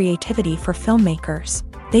level of creativity for filmmakers.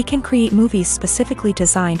 They can create movies specifically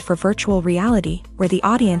designed for virtual reality, where the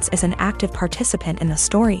audience is an active participant in the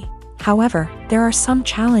story. However, there are some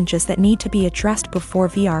challenges that need to be addressed before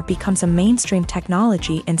VR becomes a mainstream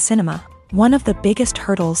technology in cinema. One of the biggest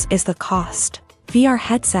hurdles is the cost. VR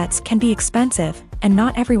headsets can be expensive, and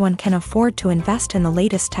not everyone can afford to invest in the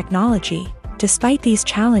latest technology. Despite these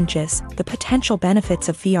challenges, the potential benefits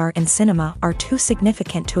of VR in cinema are too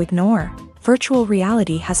significant to ignore. Virtual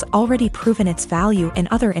reality has already proven its value in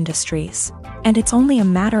other industries, and it's only a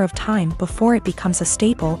matter of time before it becomes a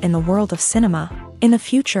staple in the world of cinema. In the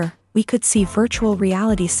future, we could see virtual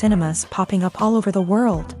reality cinemas popping up all over the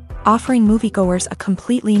world, offering moviegoers a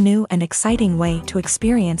completely new and exciting way to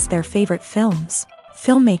experience their favorite films.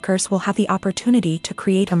 Filmmakers will have the opportunity to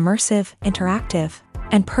create immersive, interactive,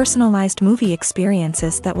 and personalized movie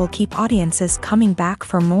experiences that will keep audiences coming back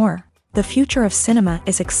for more. The future of cinema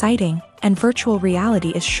is exciting, and virtual reality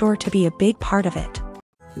is sure to be a big part of it.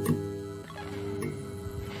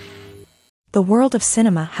 The world of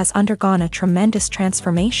cinema has undergone a tremendous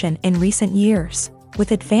transformation in recent years.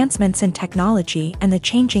 With advancements in technology and the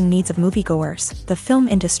changing needs of moviegoers, the film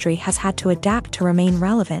industry has had to adapt to remain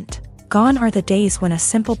relevant. Gone are the days when a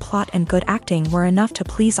simple plot and good acting were enough to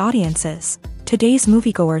please audiences. Today's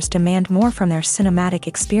moviegoers demand more from their cinematic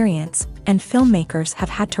experience, and filmmakers have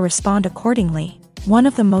had to respond accordingly. One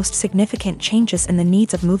of the most significant changes in the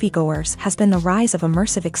needs of moviegoers has been the rise of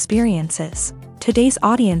immersive experiences. Today's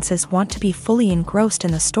audiences want to be fully engrossed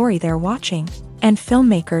in the story they're watching, and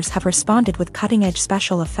filmmakers have responded with cutting-edge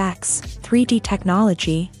special effects, 3D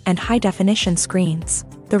technology, and high-definition screens.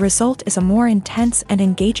 The result is a more intense and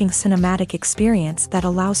engaging cinematic experience that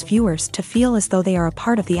allows viewers to feel as though they are a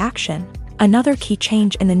part of the action. Another key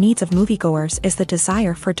change in the needs of moviegoers is the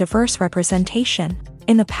desire for diverse representation.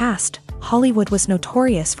 In the past, Hollywood was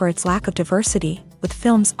notorious for its lack of diversity, with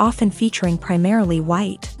films often featuring primarily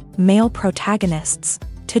white, male protagonists.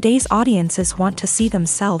 Today's audiences want to see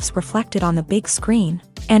themselves reflected on the big screen,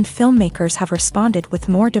 and filmmakers have responded with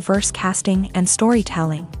more diverse casting and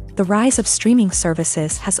storytelling. The rise of streaming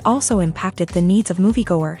services has also impacted the needs of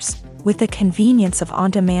moviegoers. With the convenience of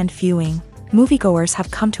on-demand viewing, moviegoers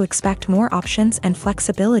have come to expect more options and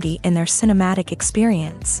flexibility in their cinematic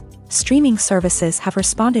experience. Streaming services have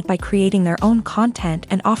responded by creating their own content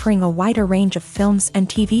and offering a wider range of films and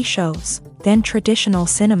TV shows than traditional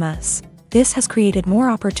cinemas. This has created more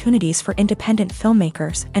opportunities for independent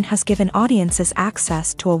filmmakers and has given audiences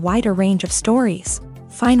access to a wider range of stories.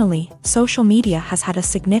 Finally, social media has had a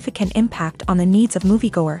significant impact on the needs of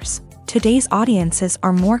moviegoers. Today's audiences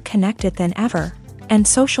are more connected than ever, and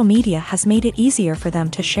social media has made it easier for them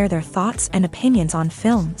to share their thoughts and opinions on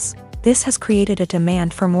films. This has created a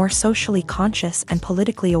demand for more socially conscious and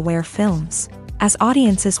politically aware films. As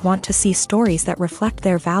audiences want to see stories that reflect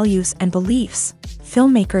their values and beliefs,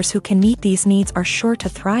 filmmakers who can meet these needs are sure to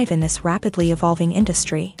thrive in this rapidly evolving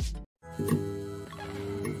industry.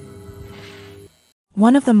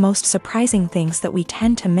 One of the most surprising things that we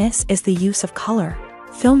tend to miss is the use of color.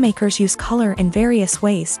 Filmmakers use color in various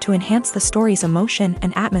ways to enhance the story's emotion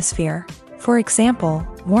and atmosphere. For example,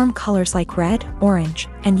 warm colors like red, orange,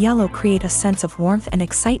 and yellow create a sense of warmth and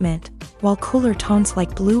excitement, while cooler tones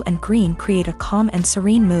like blue and green create a calm and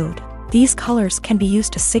serene mood. These colors can be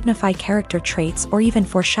used to signify character traits or even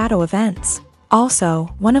foreshadow events. Also,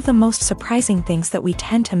 one of the most surprising things that we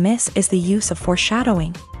tend to miss is the use of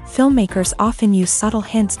foreshadowing. Filmmakers often use subtle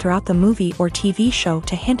hints throughout the movie or TV show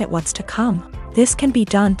to hint at what's to come. This can be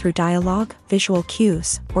done through dialogue, visual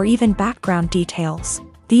cues, or even background details.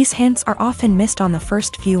 These hints are often missed on the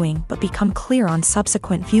first viewing but become clear on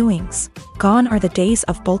subsequent viewings. Gone are the days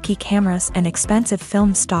of bulky cameras and expensive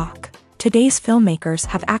film stock. Today's filmmakers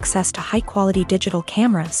have access to high-quality digital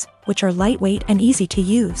cameras, which are lightweight and easy to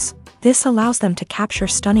use. This allows them to capture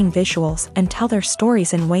stunning visuals and tell their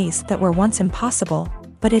stories in ways that were once impossible.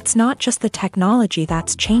 But it's not just the technology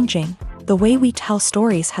that's changing. The way we tell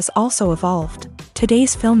stories has also evolved.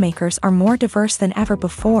 Today's filmmakers are more diverse than ever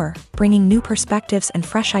before, bringing new perspectives and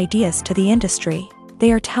fresh ideas to the industry.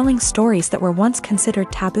 They are telling stories that were once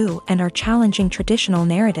considered taboo and are challenging traditional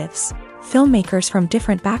narratives. Filmmakers from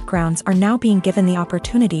different backgrounds are now being given the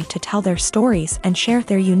opportunity to tell their stories and share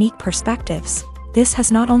their unique perspectives. This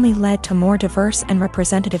has not only led to more diverse and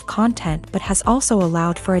representative content but has also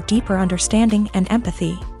allowed for a deeper understanding and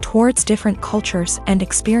empathy towards different cultures and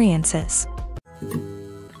experiences.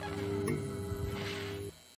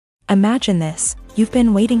 Imagine this: you've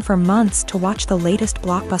been waiting for months to watch the latest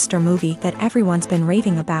blockbuster movie that everyone's been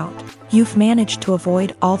raving about. You've managed to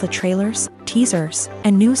avoid all the trailers, teasers,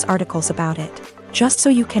 and news articles about it, just so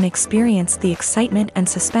you can experience the excitement and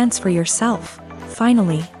suspense for yourself.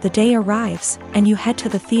 Finally, the day arrives, and you head to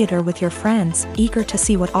the theater with your friends, eager to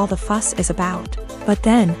see what all the fuss is about. But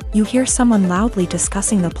then, you hear someone loudly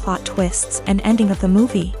discussing the plot twists and ending of the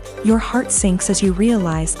movie. Your heart sinks as you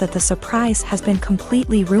realize that the surprise has been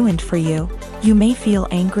completely ruined for you. You may feel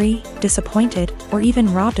angry, disappointed, or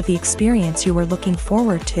even robbed of the experience you were looking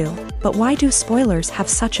forward to. But why do spoilers have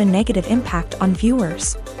such a negative impact on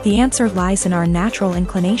viewers? The answer lies in our natural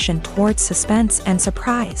inclination towards suspense and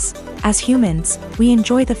surprise. As humans, we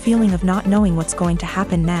enjoy the feeling of not knowing what's going to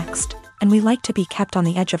happen next, and we like to be kept on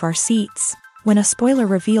the edge of our seats. When a spoiler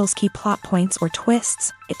reveals key plot points or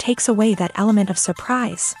twists, it takes away that element of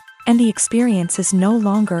surprise, and the experience is no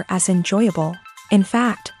longer as enjoyable. In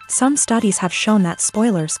fact, some studies have shown that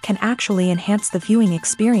spoilers can actually enhance the viewing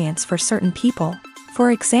experience for certain people.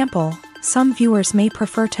 For example, some viewers may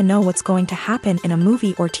prefer to know what's going to happen in a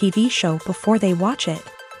movie or TV show before they watch it,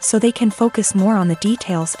 so they can focus more on the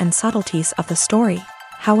details and subtleties of the story.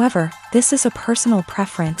 However, this is a personal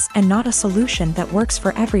preference and not a solution that works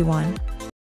for everyone.